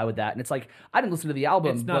anyway. Like, why would that? And it's like, I didn't listen to the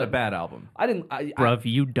album. It's not but a bad album. I didn't. bruv,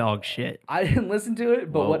 you dog shit. I didn't listen to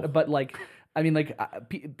it, but Whoa. what? But like, I mean, like,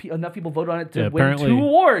 enough people voted on it to Yeah, win apparently, 2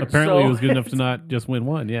 awards. Apparently, so it was good enough to not just win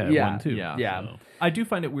one. Yeah, it Yeah, won 2. yeah. Yeah. So. I do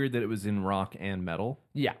find it weird that it was in rock and metal.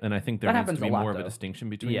 Yeah. And I think there That needs to happens be a lot, more of a though. distinction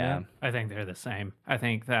between Yeah. that. I think they're the same. I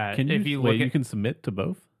think that Can if you, you wait, look you at, can submit to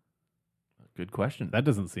both? Good question. That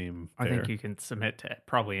doesn't seem I fair. think you can submit to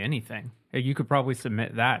probably anything. You could probably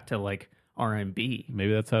submit that to like R&B.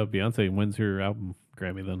 Maybe that's how Beyonce wins her album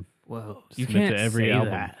Grammy then. Whoa, Just you submit can't to every say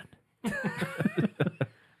album. that.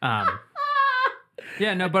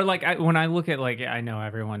 Yeah, no, but like when I look at like I know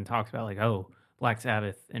everyone talks about like oh Black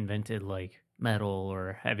Sabbath invented like metal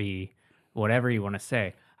or heavy, whatever you want to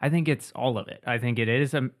say. I think it's all of it. I think it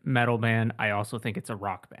is a metal band. I also think it's a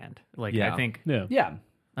rock band. Like Yeah. Yeah.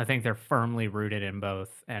 I think they're firmly rooted in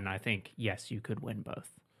both, and I think yes, you could win both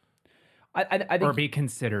I or think be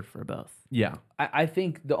considered for both. Yeah. I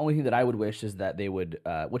think the only thing that I would wish is that they would,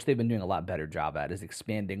 which they've been doing a lot better job at, is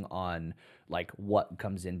expanding on like what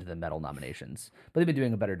comes into the metal nominations. But they've been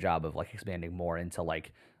doing a better job of like expanding more into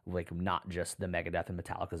like not just the Megadeth and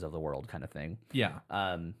Metallicas of the world kind of thing. Yeah.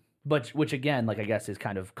 But which again, like I guess, is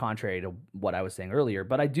kind of contrary to what I was saying earlier.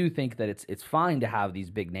 But I do think that it's fine to have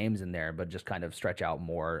these big names in there, but just kind of stretch out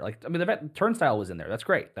more. Like I mean, the Turnstile was in there. That's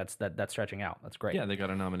great. That's stretching out. That's great. Yeah, they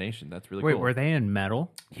got a nomination. That's really Wait, cool. were they in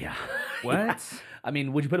metal? Yeah. What? I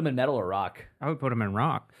mean, would you put them in metal or rock? I would put them in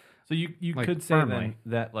rock. So you Like, could say firmly. then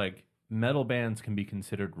that like metal bands can be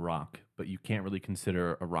considered rock, but you can't really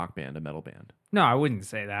consider a rock band a metal band. No, I wouldn't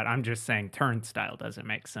say that. I'm just saying Turnstile doesn't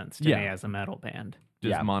make sense to Yeah. me as a metal band. Does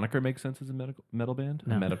Yeah. Moniker make sense as a metal band?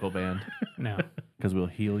 No. A medical band? No, Because we'll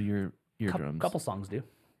heal your eardrums. Couple songs do.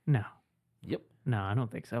 no, Yep. no. I don't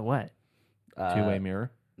think so. What? Two-way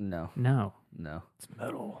mirror. No. No. No. It's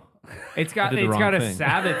metal. It's got I did the it's wrong got a thing.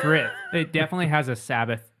 Sabbath riff. It definitely has a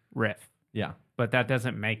Sabbath riff, Yeah. but that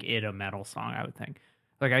doesn't make it a metal song, I would think.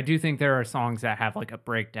 Like, I do think there are songs that have like a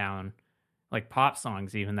breakdown, like pop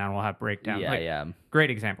songs even that will have breakdowns. Yeah, Like, yeah. great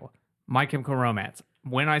example. My Chemical Romance.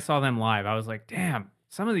 When I saw them live, I was like, damn,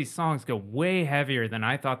 some of these songs go way heavier than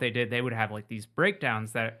I thought they did. They would have like these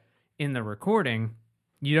breakdowns that in the recording,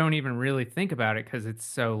 you don't even really think about it because it's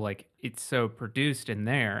so produced in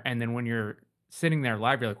there. And then when you're sitting there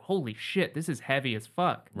live, you're like, holy shit, this is heavy as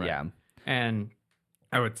fuck. Right. Yeah. And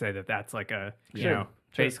I would say that that's like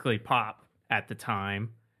basically pop at the time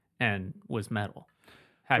and was metal.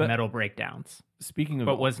 Had metal breakdowns. Speaking of,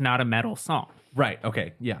 but was not a metal song. Right.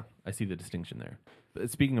 Okay. Yeah, I see the distinction there.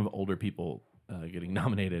 But speaking of older people getting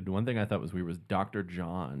nominated, one thing I thought was weird was Dr.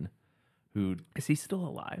 John, who is he still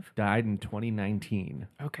alive? Died in 2019.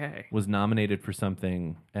 Okay. Was nominated for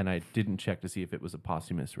something, and I didn't check to see if it was a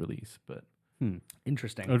posthumous release, but.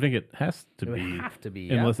 Interesting. I would think it has to It would be. have to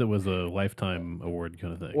be, unless it was a lifetime award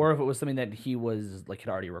kind of thing. Or if it was something that he was like had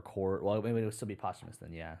already recorded. Well, maybe it would still be posthumous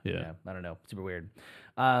then. Yeah. I don't know. Super weird.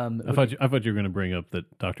 I thought you were going to bring up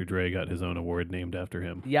that Dr. Dre got his own award named after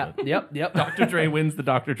him. Yeah. Yep. Dr. Dre wins the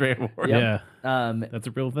Dr. Dre award. Yep. Yeah. That's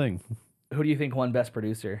a real thing. Who do you think won Best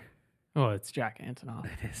Producer? Oh, it's Jack Antonoff.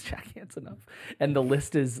 It is Jack Antonoff. And the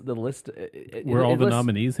list. Were all the lists,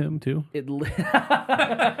 nominees him too? It lists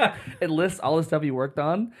all the stuff he worked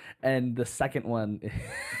on, and the second one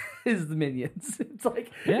is the Minions. It's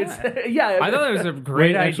like, yeah. I thought it was a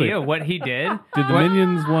great actually, idea what he did. Did the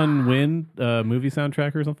Minions one win movie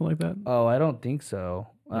soundtrack or something like that? Oh, I don't think so.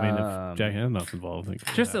 I mean, if Jack Antonoff's involved, I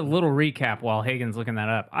think Just a little recap while Hagen's looking that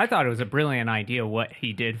up. I thought it was a brilliant idea what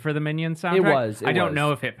he did for the Minions soundtrack. It was. I don't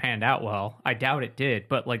know if it panned out well. I doubt it did.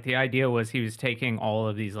 But like the idea was he was taking all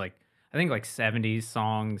of these like I think like 70s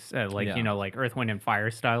songs, like Earth, Wind, and Fire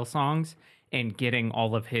style songs, and getting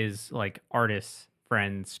all of his like artist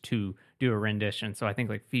friends to do a rendition. So I think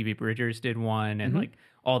like Phoebe Bridgers did one, and like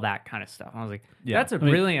all that kind of stuff. I was like, that's a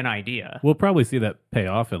brilliant idea. We'll probably see that pay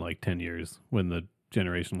off in like 10 years when the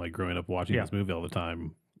generation like growing up watching this movie all the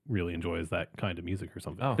time really enjoys that kind of music or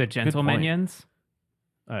something. The Gentle Minions?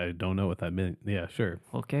 I don't know what that meant. Yeah, sure.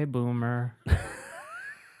 Okay, boomer.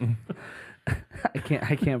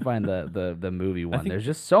 I can't find the movie one. There's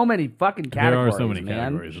just so many fucking categories. There are so many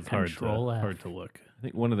man. categories. It's hard to look. I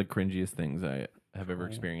think one of the cringiest things I have ever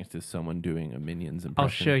experienced is someone doing a Minions impression. I'll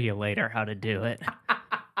show you later how to do it.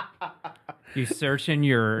 You search in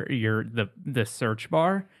the search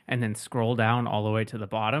bar and then scroll down all the way to the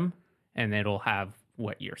bottom, and it'll have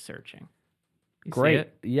what you're searching. You Great. see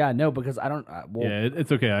it? Yeah, no, because I don't.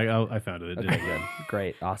 It's okay. I found it. Okay, good.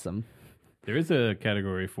 Great. Awesome. There is a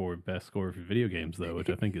category for best score for video games, though, which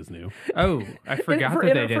I think is new. Oh, I forgot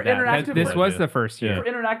that they did that. This was the first year. For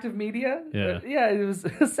interactive media? Yeah. It was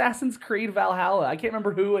Assassin's Creed Valhalla. I can't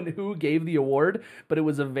remember who gave the award, but it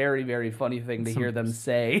was a very, very funny thing to hear them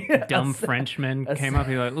say. Dumb Frenchman came up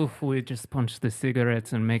and like, oof, we just punch the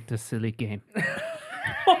cigarettes and make the silly game.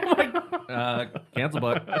 Oh my God. Cancel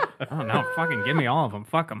button. Oh, no, fucking give me all of them.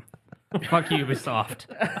 Fuck them. Fuck Ubisoft.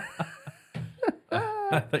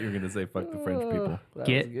 I thought you were going to say fuck the French people.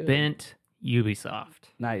 Get bent, Ubisoft.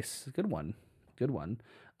 Nice. Good one.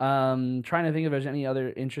 Trying to think if there's any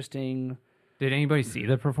other interesting... Did anybody see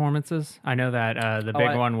the performances? I know that the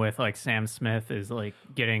big one with like Sam Smith is like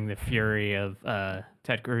getting the fury of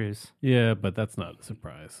Ted Cruz. Yeah, but that's not a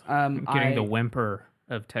surprise. Getting the whimper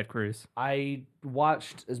of Ted Cruz. I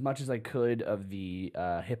watched as much as I could of the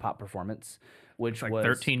hip hop performance, which like was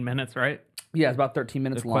 13 minutes, right? Yeah, it's about 13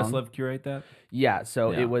 minutes long. Did Questlove curate that? Yeah,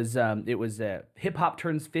 so it was a hip hop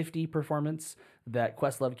turns 50 performance that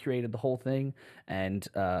Questlove curated the whole thing, and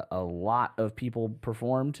a lot of people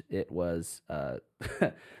performed. It was the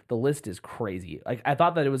list is crazy. Like I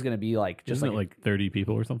thought that it was going to be like just Isn't like 30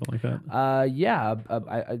 people or something like that?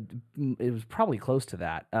 It was probably close to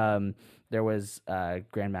that. There was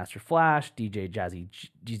Grandmaster Flash, DJ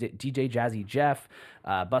Jazzy Jeff,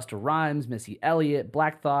 Busta Rhymes, Missy Elliott,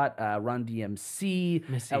 Black Thought, Run DMC,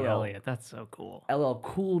 Missy Elliott, that's so cool. LL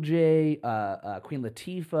Cool J, Queen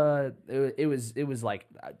Latifah. It was like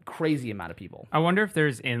a crazy amount of people. I wonder if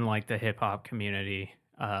there's in like the hip hop community,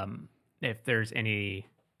 if there's any.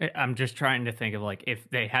 I'm just trying to think of like if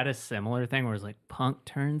they had a similar thing where it's like punk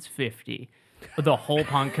turns 50. The whole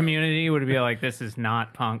punk community would be like, this is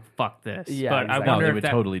not punk, fuck this. Yeah, but exactly. I wonder they if would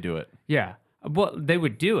that, totally do it. Yeah. Well, they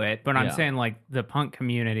would do it, but I'm Yeah. saying like the punk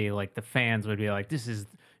community, like the fans would be like, this is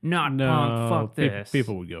not punk, fuck this.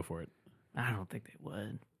 People would go for it. I don't think they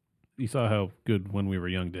would. You saw how good When We Were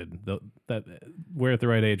Young did. That we're at the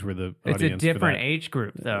right age where the It's audience a different for that. age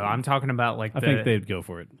group, though. I'm talking about like I think they'd go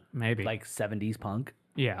for it. maybe Like 70s punk.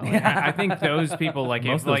 Yeah, like, I think those people, like, Most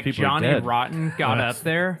if of those like people are Johnny dead. Rotten got up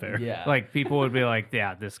there, fair. Yeah. like people would be like,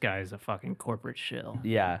 yeah, this guy's a fucking corporate shill.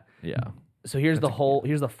 Yeah. Yeah. So here's the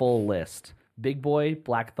full list: Big Boy,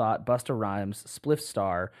 Black Thought, Busta Rhymes, Spliff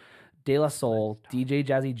Star, De La Soul, DJ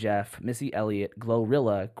Jazzy Jeff, Missy Elliott,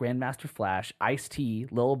 Glorilla, Grandmaster Flash, Ice-T,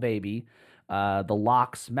 Lil Baby, The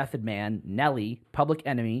Lox, Method Man, Nelly, Public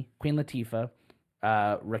Enemy, Queen Latifah,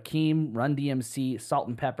 Rakim, Run DMC, Salt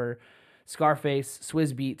and Pepper, Scarface,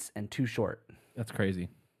 Swizz Beatz, and Too Short. That's crazy.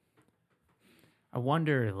 I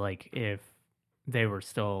wonder, like, if they were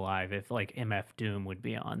still alive, if like MF Doom would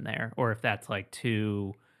be on there, or if that's like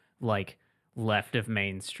too like left of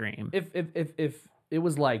mainstream. If it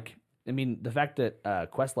was like, I mean, the fact that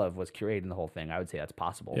Questlove was curating the whole thing, I would say that's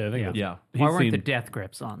possible. Yeah, I think Yeah. that's, Yeah. Why he's weren't the seen- Death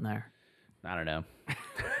Grips on there? I don't know.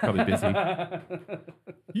 Probably busy.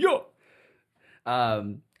 Yo.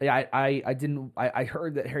 Yeah, I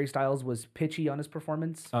heard that Harry Styles was pitchy on his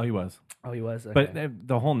performance. Oh, he was. Oh, he was. But Okay.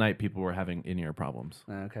 the whole night, people were having in-ear problems,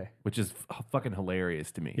 Okay. which is fucking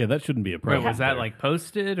hilarious to me. Yeah, that shouldn't be a Wait, problem. was that there. like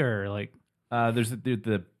posted or like? There's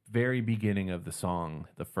the very beginning of the song.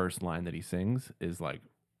 The first line that he sings is like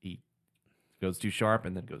he goes too sharp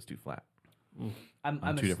and then goes too flat on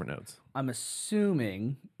I'm two different notes. I'm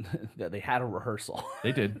assuming that they had a rehearsal.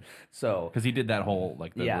 They did So because he did that whole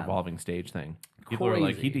like the Yeah. revolving stage thing. People were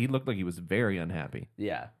like Crazy. he looked like he was very unhappy.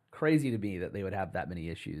 yeah, crazy to me that they would have that many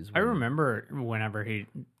issues. I when- remember whenever he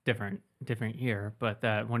different year, but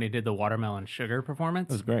that when he did the Watermelon Sugar performance,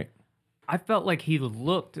 It was great. I felt like he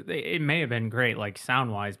looked. It may have been great, like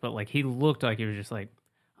sound wise, but like he looked like he was just like,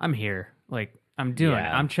 I'm here, like I'm doing it,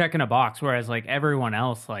 Yeah. I'm checking a box. Whereas like everyone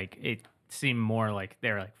else, like it seemed more like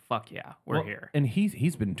they're like, fuck yeah, we're Well, here. And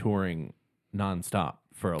he's been touring nonstop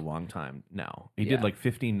for a long time now. He did Yeah. like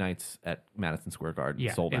 15 nights at Madison Square Garden,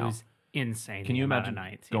 Yeah, sold it out. was insane. Can the you amount of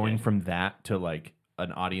imagine nights he going did. from that to like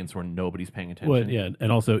an audience where nobody's paying attention? Well, yeah,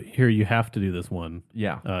 and also here you have to do this one,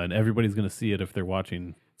 Yeah. and everybody's going to see it if they're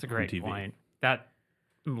watching. It's a great TV. point. That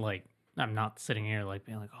like I'm not sitting here like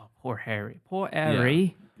being like, oh, poor Harry.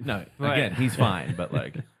 No, But- again, he's fine, but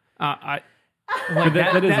like, I But like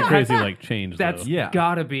that is a crazy that's- like change. That's though. Yeah.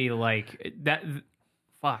 gotta be like that.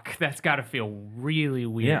 Fuck, that's gotta feel really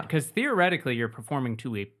weird. Yeah. Because theoretically, you're performing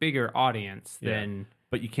to a bigger audience Yeah. than.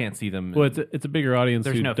 but you can't see them. Well, it's a bigger audience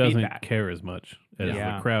There's who no doesn't feedback. care as much as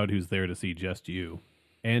Yeah. the crowd who's there to see just you,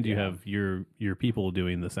 and you have your people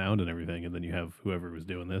doing the sound and everything, and then you have whoever was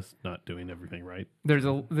doing this not doing everything right. This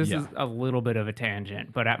Yeah. is a little bit of a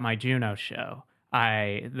tangent, but at my Juno show,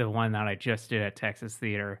 the one that I just did at Texas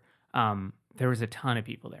Theater, there was a ton of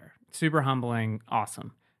people there. Super humbling,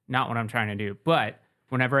 awesome. Not what I'm trying to do, but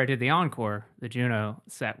whenever I did the encore, the Juno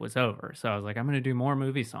set was over. So I was like, I'm going to do more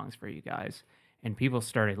movie songs for you guys. And people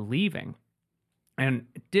started leaving. And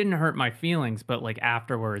it didn't hurt my feelings, but like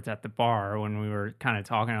afterwards at the bar when we were kind of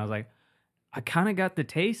talking, I was like, I kind of got the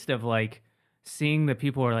taste of like seeing the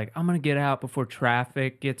people are like, I'm going to get out before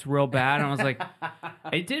traffic gets real bad. And I was like,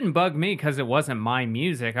 it didn't bug me because it wasn't my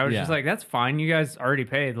music. I was just Yeah. like, that's fine. You guys already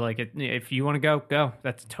paid. Like, if you want to go, go.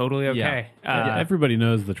 That's totally okay. Yeah, everybody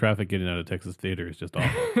knows the traffic getting out of Texas Theater is just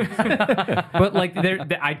awful. But like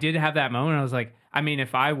I did have that moment. I was like, I mean,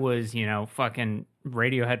 if I was, fucking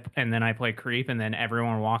Radiohead and then I play Creep and then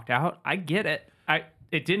everyone walked out, I get it.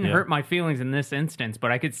 It didn't Yeah. hurt my feelings in this instance,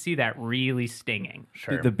 but I could see that really stinging.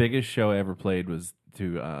 Sure. The biggest show I ever played was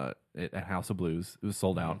at House of Blues. It was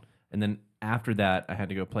sold out, and then after that, I had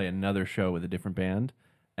to go play another show with a different band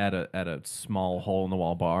at a small hole in the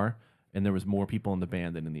wall bar, and there was more people in the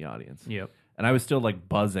band than in the audience. Yep. And I was still like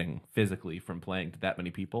buzzing physically from playing to that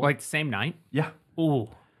many people. Like the same night. yeah, Ooh.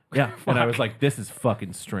 yeah. And I was like, this is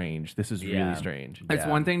fucking strange. This is Yeah. really strange. It's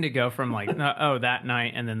one thing to go from like, oh, that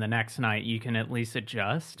night, and then the next night you can at least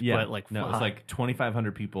adjust. Yeah, But like, no, it was fuck. like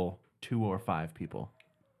 2,500 people, 2 or 5 people.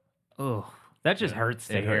 oh, that just hurts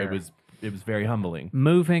to hear. It was very humbling.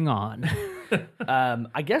 Moving on.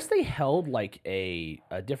 I guess they held like a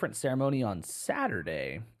different ceremony on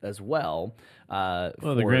Saturday as well. Well,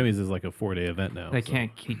 the Grammys is like a 4-day event now. They so-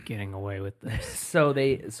 can't keep getting away with this.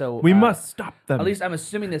 So We must stop them. At least I'm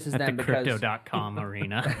assuming this is At the them because crypto.com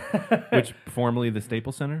arena. Which formerly the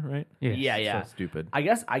Staples Center, right? Yes. yeah. So stupid. I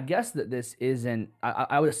guess that this isn't.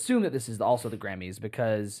 I would assume that this is also the Grammys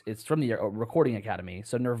because it's from the Recording Academy.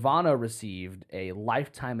 So Nirvana received a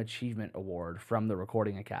Lifetime Achievement Award from the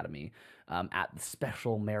Recording Academy at the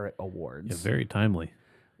Special Merit Awards. Yeah, very timely.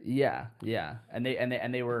 Yeah, and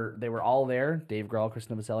they were all there. Dave Grohl, Chris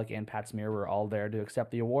Novoselic, and Pat Smear were all there to accept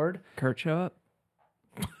the award. Kurt, show up.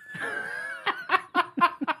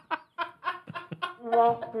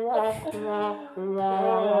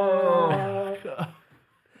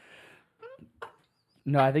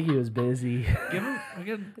 No, I think he was busy. Give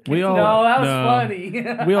him. We all No, that was no,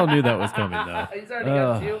 funny. We all knew that was coming though. He's already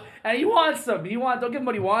got two, and he wants them. Don't give him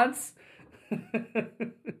what he wants.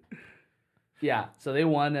 Yeah, so they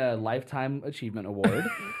won a Lifetime Achievement Award.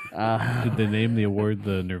 Did they name the award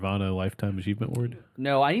the Nirvana Lifetime Achievement Award?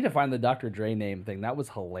 No, I need to find the Dr. Dre name thing. That was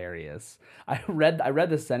hilarious. I read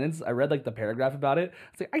the sentence. I read like the paragraph about it.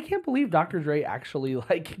 It's like, I can't believe Dr. Dre actually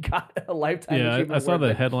like got a Lifetime Achievement I saw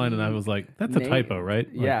Award. the headline and I was like, that's a Name- typo, right?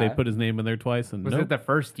 Like, yeah. they put his name in there twice and Was nope. it the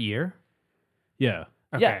first year? Yeah.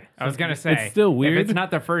 Okay. Yeah. I was gonna say It's still weird. If it's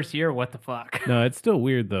not the first year, what the fuck? No, it's still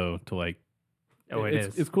weird though to like. Oh,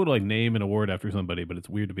 It's cool to like name an award after somebody, but it's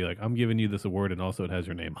weird to be like, I'm giving you this award and also it has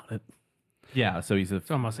your name on it. Yeah, so he's a.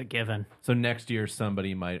 It's almost a given. So next year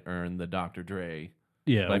somebody might earn the Dr. Dre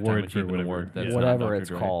Yeah, Lifetime award for Achievement whatever. Award. That's yeah. not whatever Dr. it's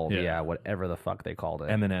Dre. called. Yeah. Yeah, whatever the fuck they called it.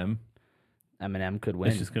 Eminem, Eminem could win.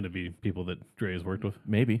 It's just going to be people that Dre has worked with.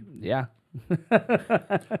 maybe. Yeah.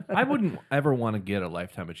 I wouldn't ever want to get a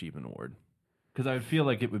Lifetime Achievement Award because I would feel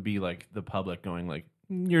like it would be like the public going like,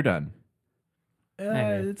 "You're done."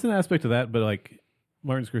 It's an aspect of that, but like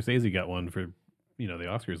Martin Scorsese got one for the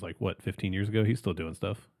Oscars like what 15 years ago. He's still doing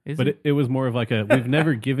stuff, Is but he? it was more of like a we've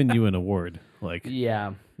never given you an award. Like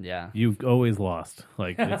Yeah. Yeah. you've always lost.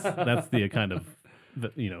 Like that's the kind of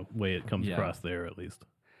way it comes Yeah. across there at least.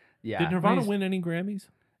 Yeah. Did Nirvana win any Grammys?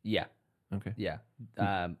 Yeah. Okay. Yeah.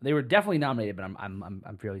 They were definitely nominated, but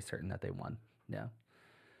I'm fairly certain that they won. Yeah.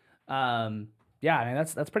 Yeah, I mean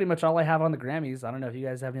that's pretty much all I have on the Grammys. I don't know if you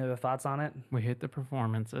guys have any other thoughts on it. We hit the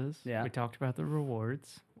performances. Yeah. We talked about the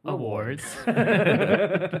rewards. Awards.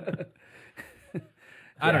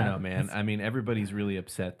 I don't know, man. I mean, everybody's really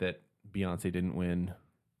upset that Beyonce didn't win,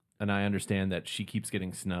 and I understand that she keeps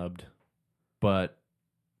getting snubbed, but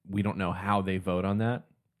we don't know how they vote on that,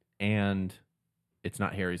 and it's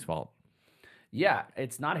not Harry's fault. Yeah,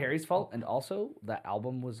 it's not Harry's fault, and also that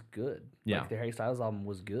album was good. Yeah. Like, the Harry Styles album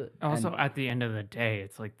was good. Also, And- at the end of the day,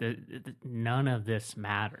 it's like none of this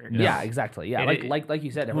mattered. yeah, exactly. Yeah, It- like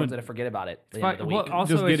you said, everyone's gonna forget about it. At the end of the Well, week.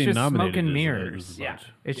 also, just it's getting just nominated smoke and is mirrors. a Yeah. bunch.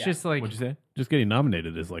 It's Yeah. just like, What'd you say? Just getting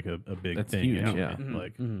nominated is like a big That's thing. huge, you know? yeah.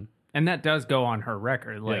 Like and that does go on her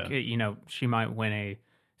record. Like, Yeah. she might win a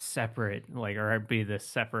separate, like, or be the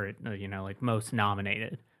separate, like most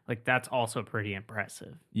nominated. Like, that's also pretty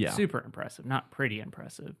impressive. Yeah. Super impressive. Not pretty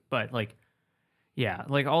impressive, but like, yeah,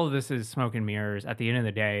 like all of this is smoke and mirrors. At the end of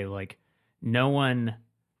the day, like, no one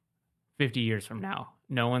 50 years from now,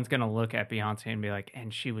 no one's going to look at Beyonce and be like,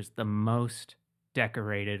 and she was the most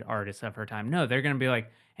decorated artist of her time. No, they're going to be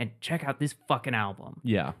like, and check out this fucking album.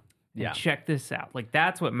 Yeah. And Yeah. check this out. Like,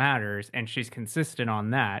 that's what matters. And she's consistent on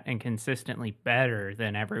that and consistently better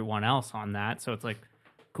than everyone else on that. So it's like,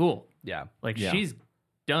 cool. yeah, Like, Yeah. she's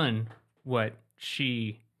done what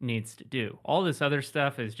she needs to do. All this other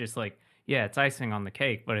stuff is just like, yeah, it's icing on the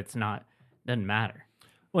cake, but it's not, doesn't matter.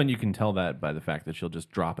 Well, and you can tell that by the fact that she'll just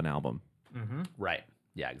drop an album. right.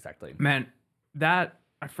 Yeah, exactly. Man, that,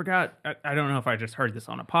 I forgot, I don't know if I just heard this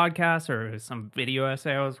on a podcast or it was some video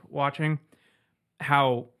essay I was watching,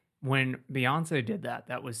 how when Beyonce did that,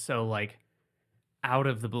 that was so like out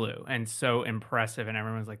of the blue and so impressive. And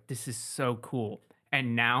everyone's like, this is so cool.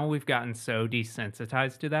 And now we've gotten so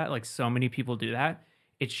desensitized to that. Like, so many people do that.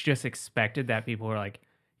 It's just expected that people are like,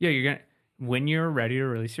 yeah, you're going to, when you're ready to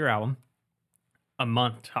release your album, a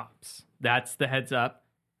month tops. That's the heads up.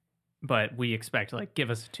 But we expect, like, give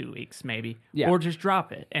us 2 weeks maybe. Yeah. Or just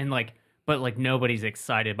drop it. And like, but like nobody's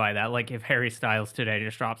excited by that. Like, if Harry Styles today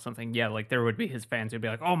just dropped something, yeah, like there would be his fans who'd be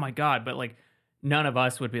like, oh my God. But like, none of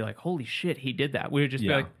us would be like, holy shit, he did that. We would just Yeah.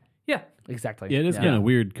 be like, yeah. Exactly. Yeah, it is kind of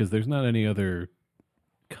weird because there's not any other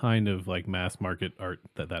kind of like mass market art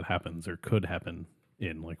that happens or could happen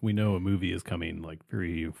in. Like, we know a movie is coming like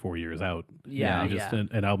 3 or 4 years out. Yeah, And just yeah.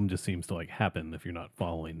 an album just seems to like happen if you're not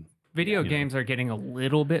following. Video games are getting a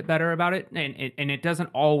little bit better about it. And it doesn't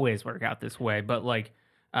always work out this way. But like,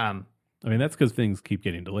 I mean, that's because things keep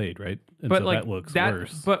getting delayed, right? And but so like that looks that,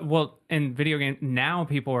 worse. But well, in video games now,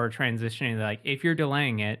 people are transitioning. Like, if you're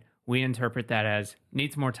delaying it, we interpret that as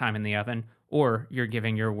needs more time in the oven, or you're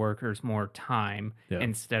giving your workers more time Yeah.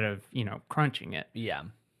 instead of crunching it. Yeah.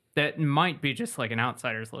 That might be just like an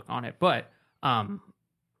outsider's look on it, but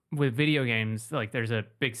with video games, like there's a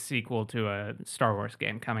big sequel to a Star Wars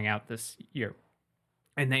game coming out this year,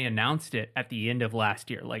 and they announced it at the end of last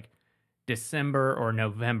year, like December or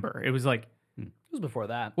November. It was like, It was before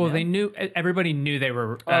that. well, yeah. they knew, everybody knew they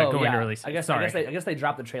were Oh, going yeah. to release it. I guess they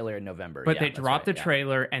dropped the trailer in November. But Yeah, they that's dropped right, the yeah.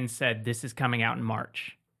 trailer and said this is coming out in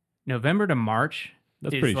March. November to March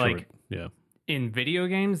That's is pretty like short. Yeah. in video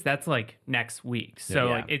games, that's like next week. So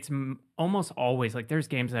Yeah. like it's almost always like there's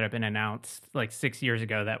games that have been announced like 6 years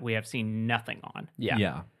ago that we have seen nothing on.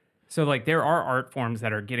 Yeah. So like there are art forms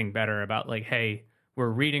that are getting better about like, hey, we're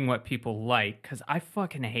reading what people like, because I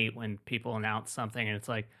fucking hate when people announce something and it's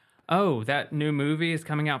like, oh, that new movie is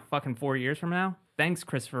coming out fucking 4 years from now. Thanks,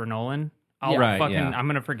 Christopher Nolan. I'll I'm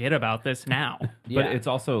gonna forget about this now. But it's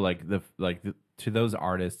also like to those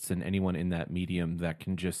artists and anyone in that medium that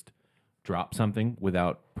can just drop something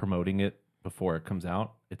without promoting it before it comes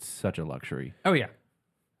out. It's such a luxury. Oh yeah.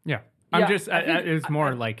 Yeah, It's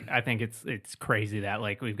more like I think it's crazy that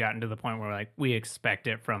like we've gotten to the point where like we expect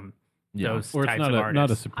it from those Or it's types of artists.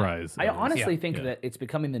 not a surprise. I honestly think Yeah. that it's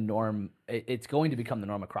becoming the norm. It's going to become the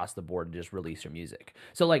norm across the board to just release your music.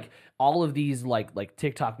 So like all of these like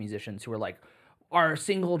TikTok musicians who are like, our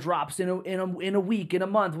single drops in a week, in a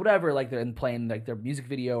month, whatever. Like they're playing like their music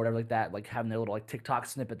video or whatever like that. Like having their little like TikTok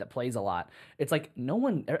snippet that plays a lot. It's like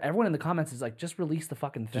everyone in the comments is like, just release the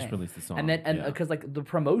fucking thing. Just release the song. And then because like the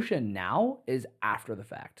promotion now is after the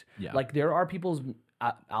fact. Yeah. Like there are people's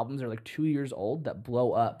albums that are like 2 years old that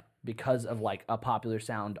blow up because of like a popular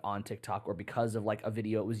sound on TikTok or because of like a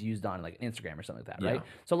video it was used on like Instagram or something like that, right?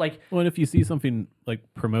 So like, well, and if you see something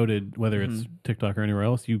like promoted, whether it's TikTok or anywhere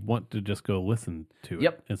else, you want to just go listen to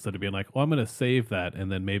it instead of being like, well, I'm going to save that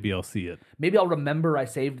and then maybe I'll see it. maybe I'll remember I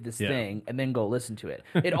saved this thing and then go listen to it.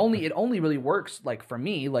 It only really works like for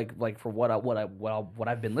me, like for what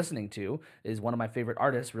I've been listening to is one of my favorite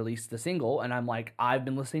artists released the single and I'm like, I've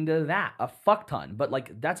been listening to that a fuck ton. But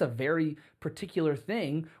like that's a very particular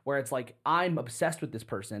thing where it's like I'm obsessed with this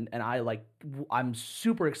person and I'm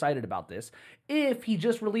super excited about this. If he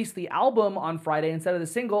just released the album on Friday instead of the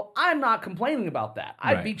single, I'm not complaining about that.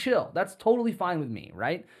 I'd be chill. That's totally fine with me,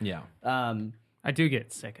 right? Yeah. I do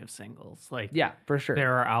get sick of singles. Like Yeah, for sure.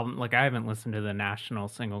 there are albums like I haven't listened to the National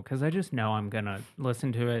single because I just know I'm gonna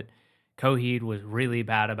listen to it. Coheed was really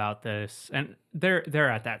bad about this, and they're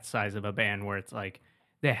at that size of a band where it's like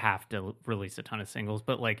they have to release a ton of singles,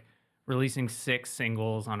 but like releasing 6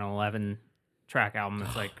 singles on an 11-track album,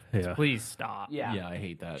 it's like, please stop. Yeah. I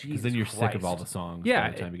hate that because Jesus then you're sick of all Christ. the songs Yeah,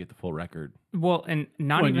 by the time you get the full record. Well, and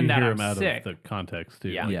not When even you that hear I'm them out sick. of the context too,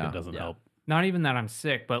 Yeah. like, Yeah. it doesn't help. Not even that I'm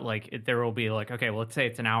sick, but like there will be like, okay, well, let's say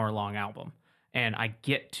it's an hour-long album, and I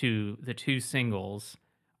get to the 2 singles.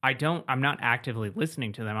 I'm not actively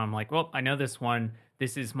listening to them. I'm like, well, I know this one.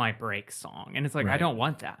 This is my break song, and it's like I don't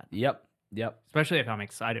want that, Yep. especially if I'm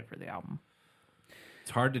excited for the album. It's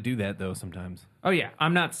hard to do that though sometimes. Oh yeah,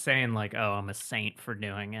 I'm not saying like, oh, I'm a saint for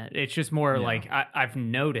doing it. It's just more like I've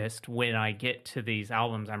noticed when I get to these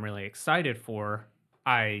albums I'm really excited for,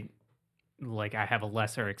 I have a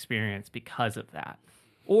lesser experience because of that.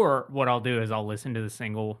 Or what I'll do is I'll listen to the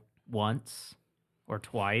single once or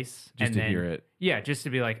twice Just and to then, hear it. Yeah, just to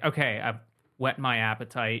be like, okay, I've whet my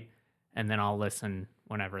appetite, and then I'll listen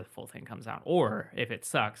whenever the full thing comes out. Or if it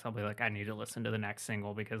sucks, I'll be like, I need to listen to the next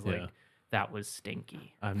single because like that was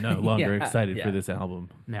stinky. I'm no longer Yeah. excited Yeah. for this album.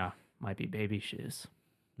 Yeah, might be Baby Shoes.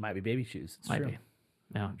 Might be Baby Shoes. It's Might true. be.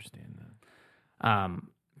 Yeah. I understand that.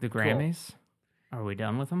 The Grammys. Are we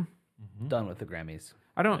done with them? Done with the Grammys.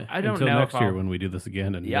 I don't Until know next if year I'll- when we do this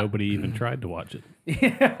again and nobody even tried to watch it.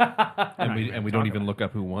 And we don't even look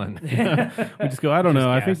up who won. We just go, I don't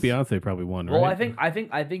know. I think guess. Beyonce probably won, right? Well, I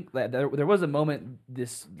think that there was a moment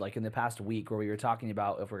this like in the past week where we were talking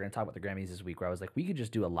about if we're going to talk about the Grammys this week, where I was like, we could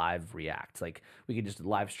just do a live react, like we could just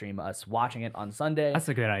live stream us watching it on Sunday. That's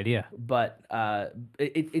a good idea. But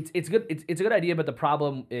it's good. It's a good idea. But the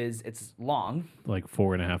problem is it's long like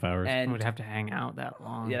 4.5 hours. and We'd have to hang out that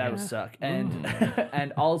long. yeah, that would suck. And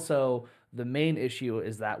and also the main issue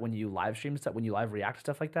is that when you live stream stuff, when you live react to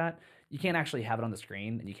stuff like that, you can't actually have it on the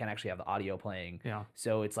screen and you can't actually have the audio playing. Yeah.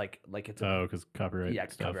 So it's like it's because copyright yeah,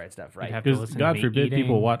 stuff. copyright stuff, You'd right? have to Because listen to God me forbid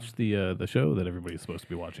people eating. watch the show that everybody's supposed to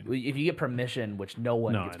be watching. If you get permission, which no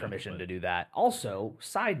one No, gets I know, permission but- to do that. Also,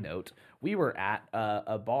 side note, we were at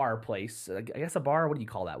a bar place. I guess a bar. What do you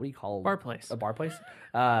call that? What do you call Bar place. A bar place.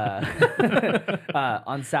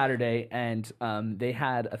 On Saturday, and they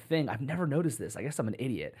had a thing. I've never noticed this. I guess I'm an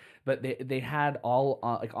idiot, but they had all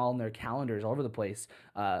on their calendars all over the place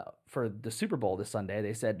for the Super Bowl this Sunday.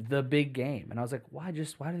 They said the big game, and I was like, why do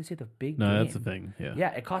they say the big game? No, that's the thing. Yeah.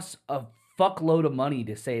 Yeah, it costs a fuckload of money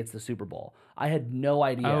to say it's the Super Bowl. I had no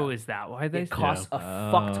idea. Oh, is that why they It costs Yeah.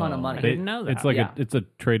 a fuck ton of money. I didn't know that. It's like Yeah. it's a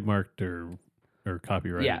trademarked or or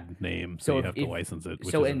copyrighted Yeah. name, so So you if- have to if- license it, which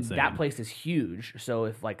so is and insane. that place is huge. So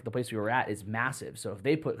if like the place we were at is massive, so if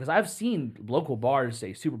they put, because I've seen local bars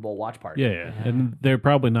say Super Bowl watch party. Yeah, and they're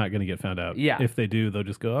probably not going to get found out. Yeah. If they do, they'll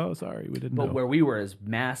just go, "Oh, sorry, we didn't But know." where we were is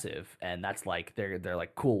massive, and that's like they're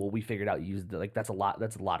like, cool. Well, we figured out you use like that's a lot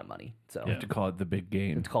of money. So Yeah. To call it the big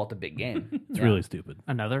game. to call it the big game. It's Yeah. really stupid.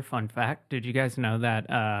 Another fun fact: did you guys know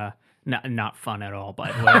that? Not fun at all,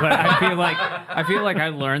 by the way. But I feel like I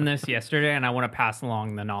learned this yesterday, and I want to pass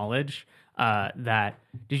along the knowledge. That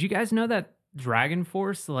did you guys know that Dragon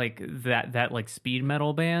Force, like that like speed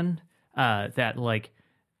metal band, that like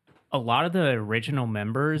a lot of the original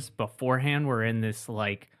members beforehand were in this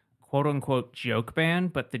like quote unquote joke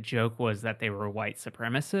band, but the joke was that they were white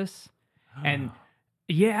supremacists, and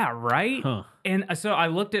yeah, right. Huh. And so I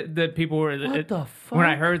looked at the people were What the fuck? when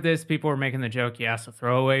I heard this, people were making the joke, yeah, so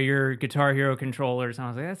throw away your Guitar Hero controllers. And I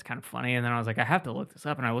was like, that's kind of funny. And then I was like, I have to look this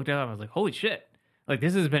up. And I looked it up. I was like, holy shit. Like,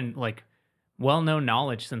 this has been, like, well-known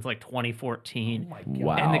knowledge since, like, 2014. Oh my God.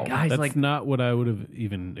 Wow. And the guys, That's like, not what I would have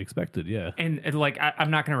even expected. Yeah. and like,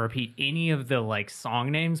 I'm not going to repeat any of the, like,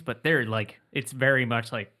 song names, but they're, like, it's very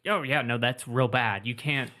much like, oh, yeah, no, that's real bad. You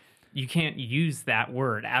can't use that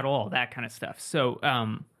word at all, that kind of stuff. So,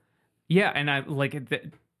 yeah, and I like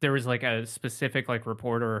there was like a specific like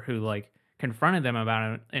reporter who like confronted them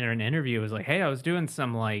about it in an interview. It was like, hey, I was doing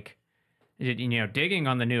some like digging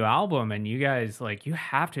on the new album, and you guys like you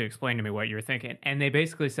have to explain to me what you're thinking. And they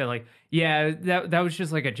basically said like, yeah, that was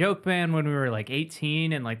just like a joke band when we were like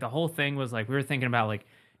 18, and like the whole thing was like we were thinking about like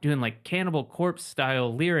doing like Cannibal Corpse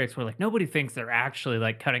style lyrics where like nobody thinks they're actually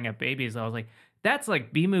like cutting up babies. I was like, that's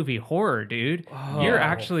like B-movie horror, dude. You're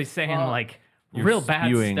actually saying fuck. like You're real bad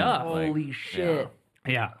spewing, stuff. Holy shit.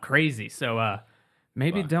 Yeah, crazy. So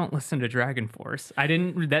maybe don't listen to Dragon Force. I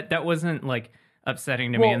didn't that wasn't like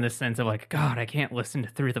upsetting to me Well- in the sense of like, God, I can't listen to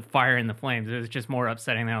Through the Fire and the Flames. It was just more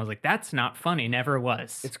upsetting that I was like, that's not funny. Never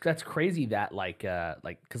was. That's crazy that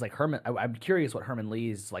because Herman, I'm curious what Herman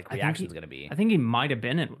Lee's like reaction is gonna be. I think he might have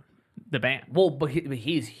been in the band. Well, but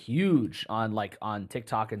he's huge on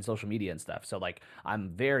TikTok and social media and stuff. So like, I'm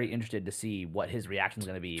very interested to see what his reaction is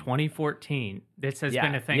going to be. 2014. This has Yeah.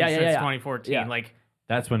 been a thing Yeah, since yeah, yeah. 2014. Yeah. Like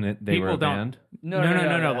That's when they were people a don't. band. No.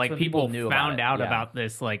 that's Like when people knew about found it. out Yeah. about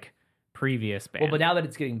this like previous band. Well, but now that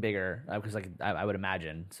it's getting bigger, because like I would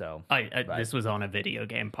imagine. So I this was on a video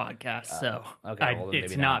game podcast, so okay, well, then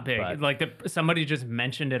it's maybe not not, big. but- Like somebody just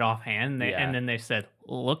mentioned it offhand, Yeah. and then they said,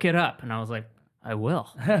 "Look it up," and I was like, "I will,"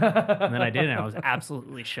 and then I did, and I was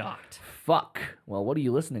absolutely shocked. fuck. Well, what are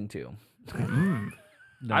you listening to?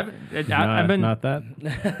 I've Not, been not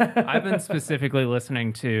that. I've been specifically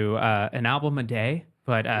listening to an album a day,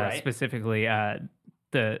 but Right. specifically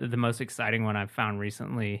the most exciting one I've found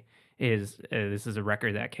recently is this is a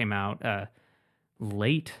record that came out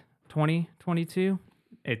late 2022.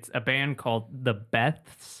 It's a band called The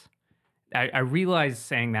Beths. I realize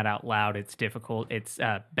saying that out loud it's difficult. It's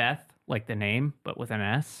Beth, like the name, but with an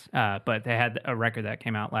S. But they had a record that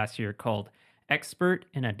came out last year called Expert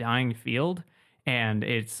in a Dying Field. And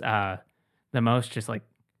it's the most just like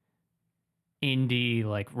indie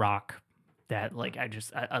like rock that like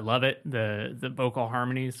I love it. The vocal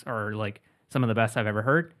harmonies are like some of the best I've ever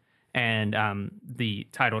heard. And the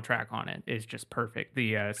title track on it is just perfect.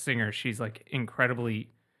 The singer, she's like incredibly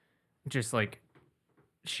just like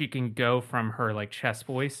she can go from her like chest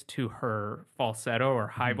voice to her falsetto or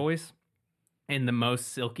high voice in the most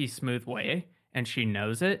silky smooth way, and she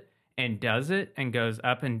knows it and does it and goes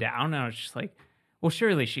up and down, and I was just like, well,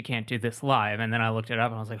 surely she can't do this live. And then I looked it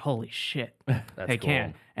up and I was like, holy shit, they cool.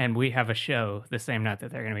 can. And we have a show the same night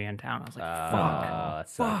that they're going to be in town. I was like, That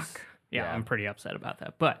sucks. fuck. Yeah, I'm pretty upset about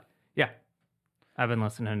that. But yeah, I've been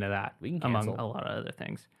listening to that We can among cancel. a lot of other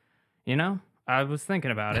things. You know, I was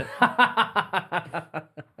thinking about it.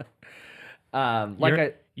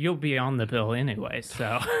 You'll be on the bill anyway,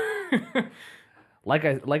 so Like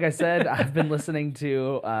I said, I've been listening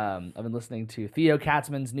to Theo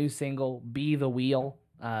Katzman's new single "Be the Wheel."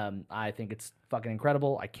 I think it's fucking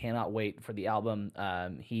incredible. I cannot wait for the album.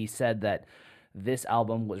 He said that this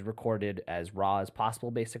album was recorded as raw as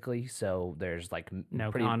possible, basically. So there's like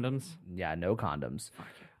no condoms. Yeah, no condoms.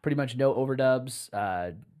 Pretty much no overdubs.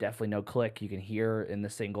 Definitely no click. You can hear in the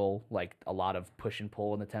single like a lot of push and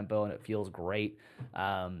pull in the tempo, and it feels great.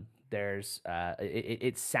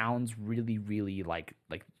 It sounds really, really like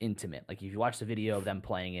intimate. Like if you watch the video of them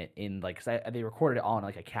playing it in like, 'cause they recorded it all in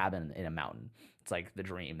like a cabin in a mountain. It's like the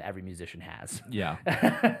dream that every musician has. Yeah.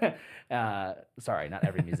 Sorry, not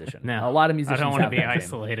every musician. No, A lot of musicians. I don't want to have be that dream.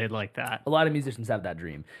 isolated like that. A lot of musicians have that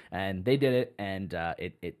dream, and they did it, and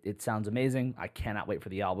it sounds amazing. I cannot wait for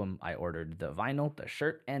the album. I ordered the vinyl, the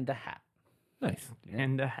shirt, and the hat. Nice.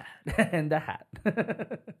 And a hat. and a hat.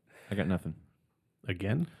 I got nothing.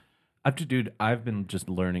 Again? I've been just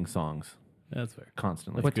learning songs That's fair.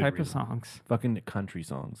 constantly. What good type reason. of songs? Fucking country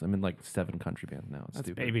songs. I'm in like 7 country bands now. It's That's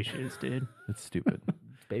stupid. baby shoes, dude. It's stupid.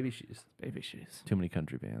 Baby shoes. Baby shoes. Too many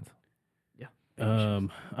country bands. Baby shoes.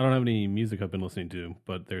 I don't have any music I've been listening to,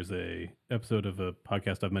 but there's a episode of a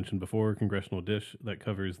podcast I've mentioned before, Congressional Dish, that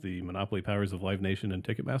covers the monopoly powers of Live Nation and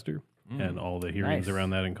Ticketmaster and all the hearings Nice.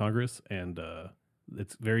 around that in Congress. And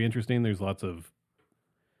it's very interesting. There's lots of,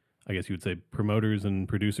 I guess you would say, promoters and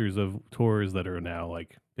producers of tours that are now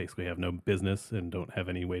like basically have no business and don't have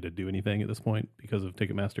any way to do anything at this point because of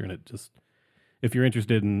Ticketmaster. And it just, if you're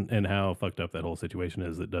interested in how fucked up that whole situation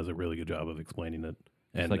is, it does a really good job of explaining it.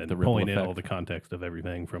 Just And, like and the ripple pulling in effect. all the context of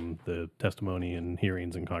everything from the testimony and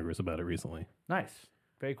hearings in Congress about it recently. Nice.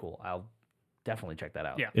 Very cool. I'll definitely check that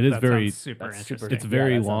out. Yeah. It is that very- sounds super that's super interesting. It's Yeah,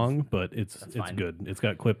 very that sounds- long, but it's fine. good. It's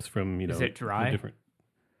got clips from Is it the dry? different.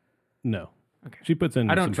 No, Okay. she puts in.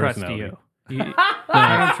 I don't some trust personality. you.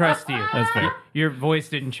 I don't trust you. That's fair. Your voice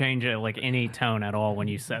didn't change it like any tone at all when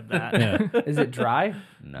you said that. Yeah, Is it dry?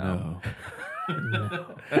 No.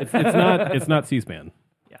 it's not C-SPAN.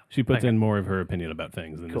 Yeah. She puts Okay. in more of her opinion about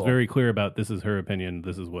things, and Cool. is very clear about this is her opinion.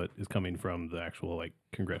 This is what is coming from the actual like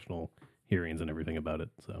congressional hearings and everything about it.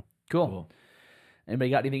 So Cool. Anybody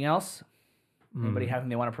got anything else? Anybody have anything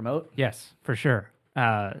they want to promote? Yes, for sure.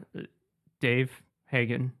 Dave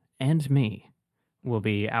Hagen and me will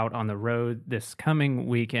be out on the road this coming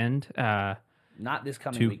weekend. Not this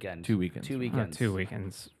coming Two- weekend. 2 weekends. 2 weekends. 2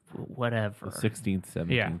 weekends, whatever. The 16th, 17th,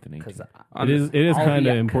 Yeah. and 18th. Because it is I'll kind be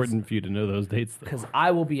of at- important for you to know those dates. Though. because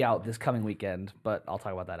I will be out this coming weekend, but I'll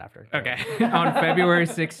talk about that after. Okay. On February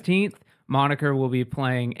 16th, Moniker will be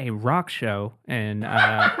playing a rock show in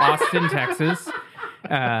Austin, Texas,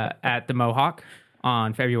 at the Mohawk.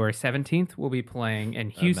 On February 17th, we'll be playing in A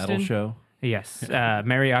Houston. metal show. Yes,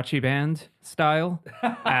 mariachi band style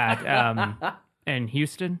at in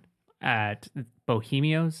Houston at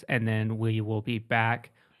Bohemios, and then we will be back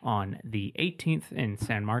on the 18th in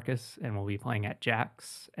San Marcos, and we'll be playing at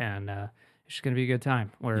Jack's, and it's just gonna be a good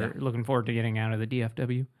time. We're looking forward to getting out of the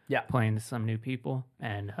DFW, Yeah. playing to some new people,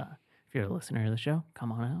 and if you're a listener of the show,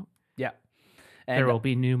 come on out. Yeah. There And will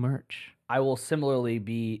be new merch. I will similarly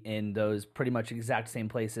be in those pretty much exact same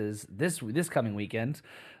places this coming weekend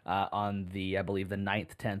on the, I believe, the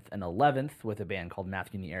 9th, 10th, and 11th with a band called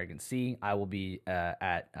Matthew and the Arrogant Sea. I will be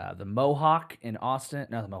at the Mohawk in Austin.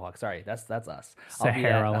 No, the Mohawk, sorry. That's us.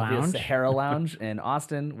 Sahara I'll be at Lounge. Sahara Lounge in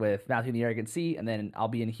Austin with Matthew and the Arrogant Sea. And then I'll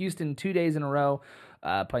be in Houston 2 days in a row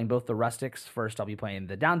playing both the Rustics. First, I'll be playing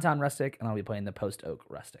the Downtown Rustic, and I'll be playing the Post Oak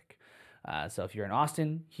Rustic. So if you're in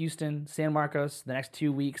Austin, Houston, San Marcos, the next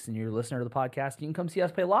 2 weeks, and you're a listener to the podcast, you can come see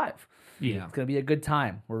us play live. Yeah. It's going to be a good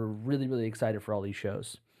time. We're really, really excited for all these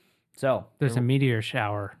shows. So There's a meteor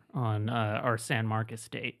shower on our San Marcos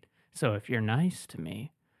date. So if you're nice to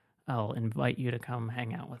me, I'll invite you to come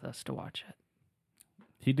hang out with us to watch it.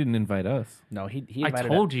 He didn't invite us. no, he I invited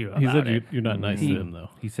told you about He said it. you're not nice to him though.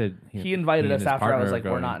 He said he invited he and us his after I partner was are like, we're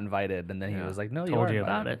going. not invited, and then he Yeah. was like, no, you Told are you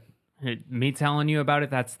about invited. it. Me telling you about it,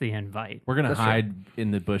 that's the invite. We're gonna That's hide in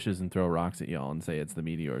the bushes and throw rocks at y'all and say it's the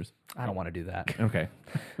meteors. I don't want to do that. Okay.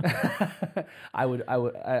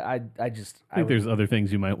 I just I think there's other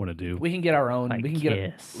things you might want to do. we can get our own. Like we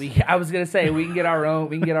can kiss. I was gonna say we can get our own.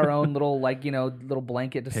 We can get our own little little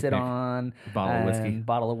blanket to sit Picnic. on. Bottle of whiskey. and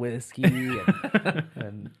Bottle of whiskey,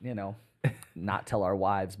 and not tell our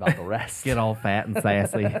wives about the rest. Get all fat and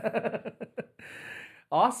sassy.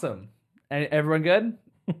 Awesome. And everyone good?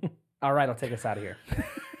 All right, I'll take us out of here.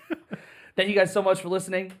 Thank you guys so much for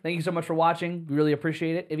listening. Thank you so much for watching. We really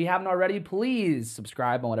appreciate it. If you haven't already, please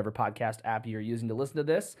subscribe on whatever podcast app you're using to listen to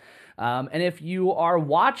this. And if you are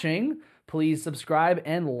watching, please subscribe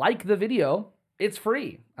and like the video. It's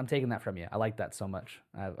free. I'm taking that from you. I like that so much.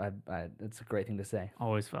 It's a great thing to say.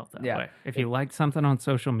 Always felt that Yeah. way. If you like something on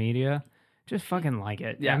social media, just fucking like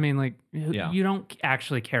it. Yeah. I mean, like, Yeah. you don't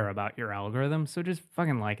actually care about your algorithm, so just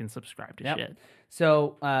fucking like and subscribe to Yep. shit.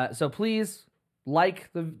 So please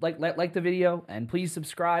like the video, and please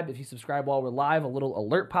subscribe. If you subscribe while we're live, a little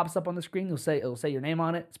alert pops up on the screen. It'll say your name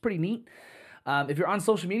on it. It's pretty neat. If you're on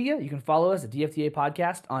social media, you can follow us at DFTA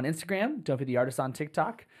Podcast on Instagram. Don't Be the Artist on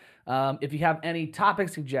TikTok. If you have any topic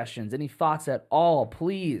suggestions, any thoughts at all,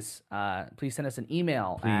 please send us an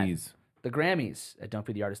email Please. at the Grammys at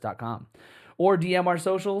don'tbetheartist.com, or DM our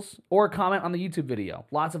socials, or comment on the YouTube video.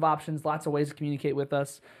 Lots of options, lots of ways to communicate with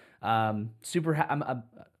us. I'm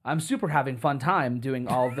super having fun time doing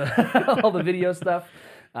all the all the video stuff.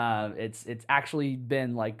 It's actually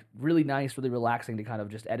been like really nice, really relaxing to kind of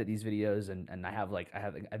just edit these videos, and I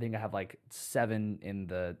think I have like 7 in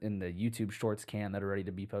the YouTube Shorts can that are ready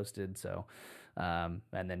to be posted. So. And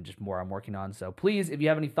then just more I'm working on. So please, if you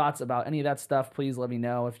have any thoughts about any of that stuff, please let me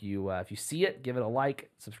know. If you see it, give it a like,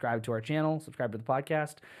 subscribe to our channel, subscribe to the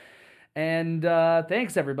podcast, and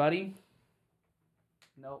thanks everybody.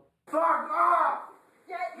 Nope. Fuck off!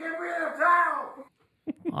 Get rid of town!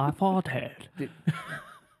 I faulted.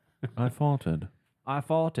 I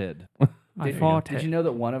faulted. Did you know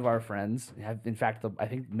that one of our friends, in fact, I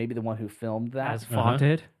think maybe the one who filmed that, As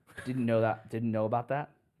faulted? didn't know about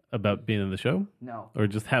that? About being in the show? No. Or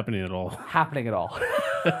just happening at all? Happening at all.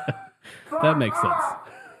 That makes sense.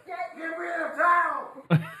 Get rid of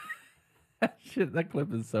town! Shit, that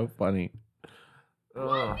clip is so funny.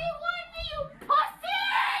 Ugh.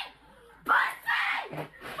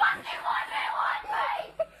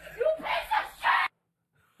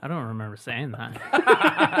 I don't remember saying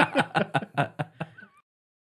that.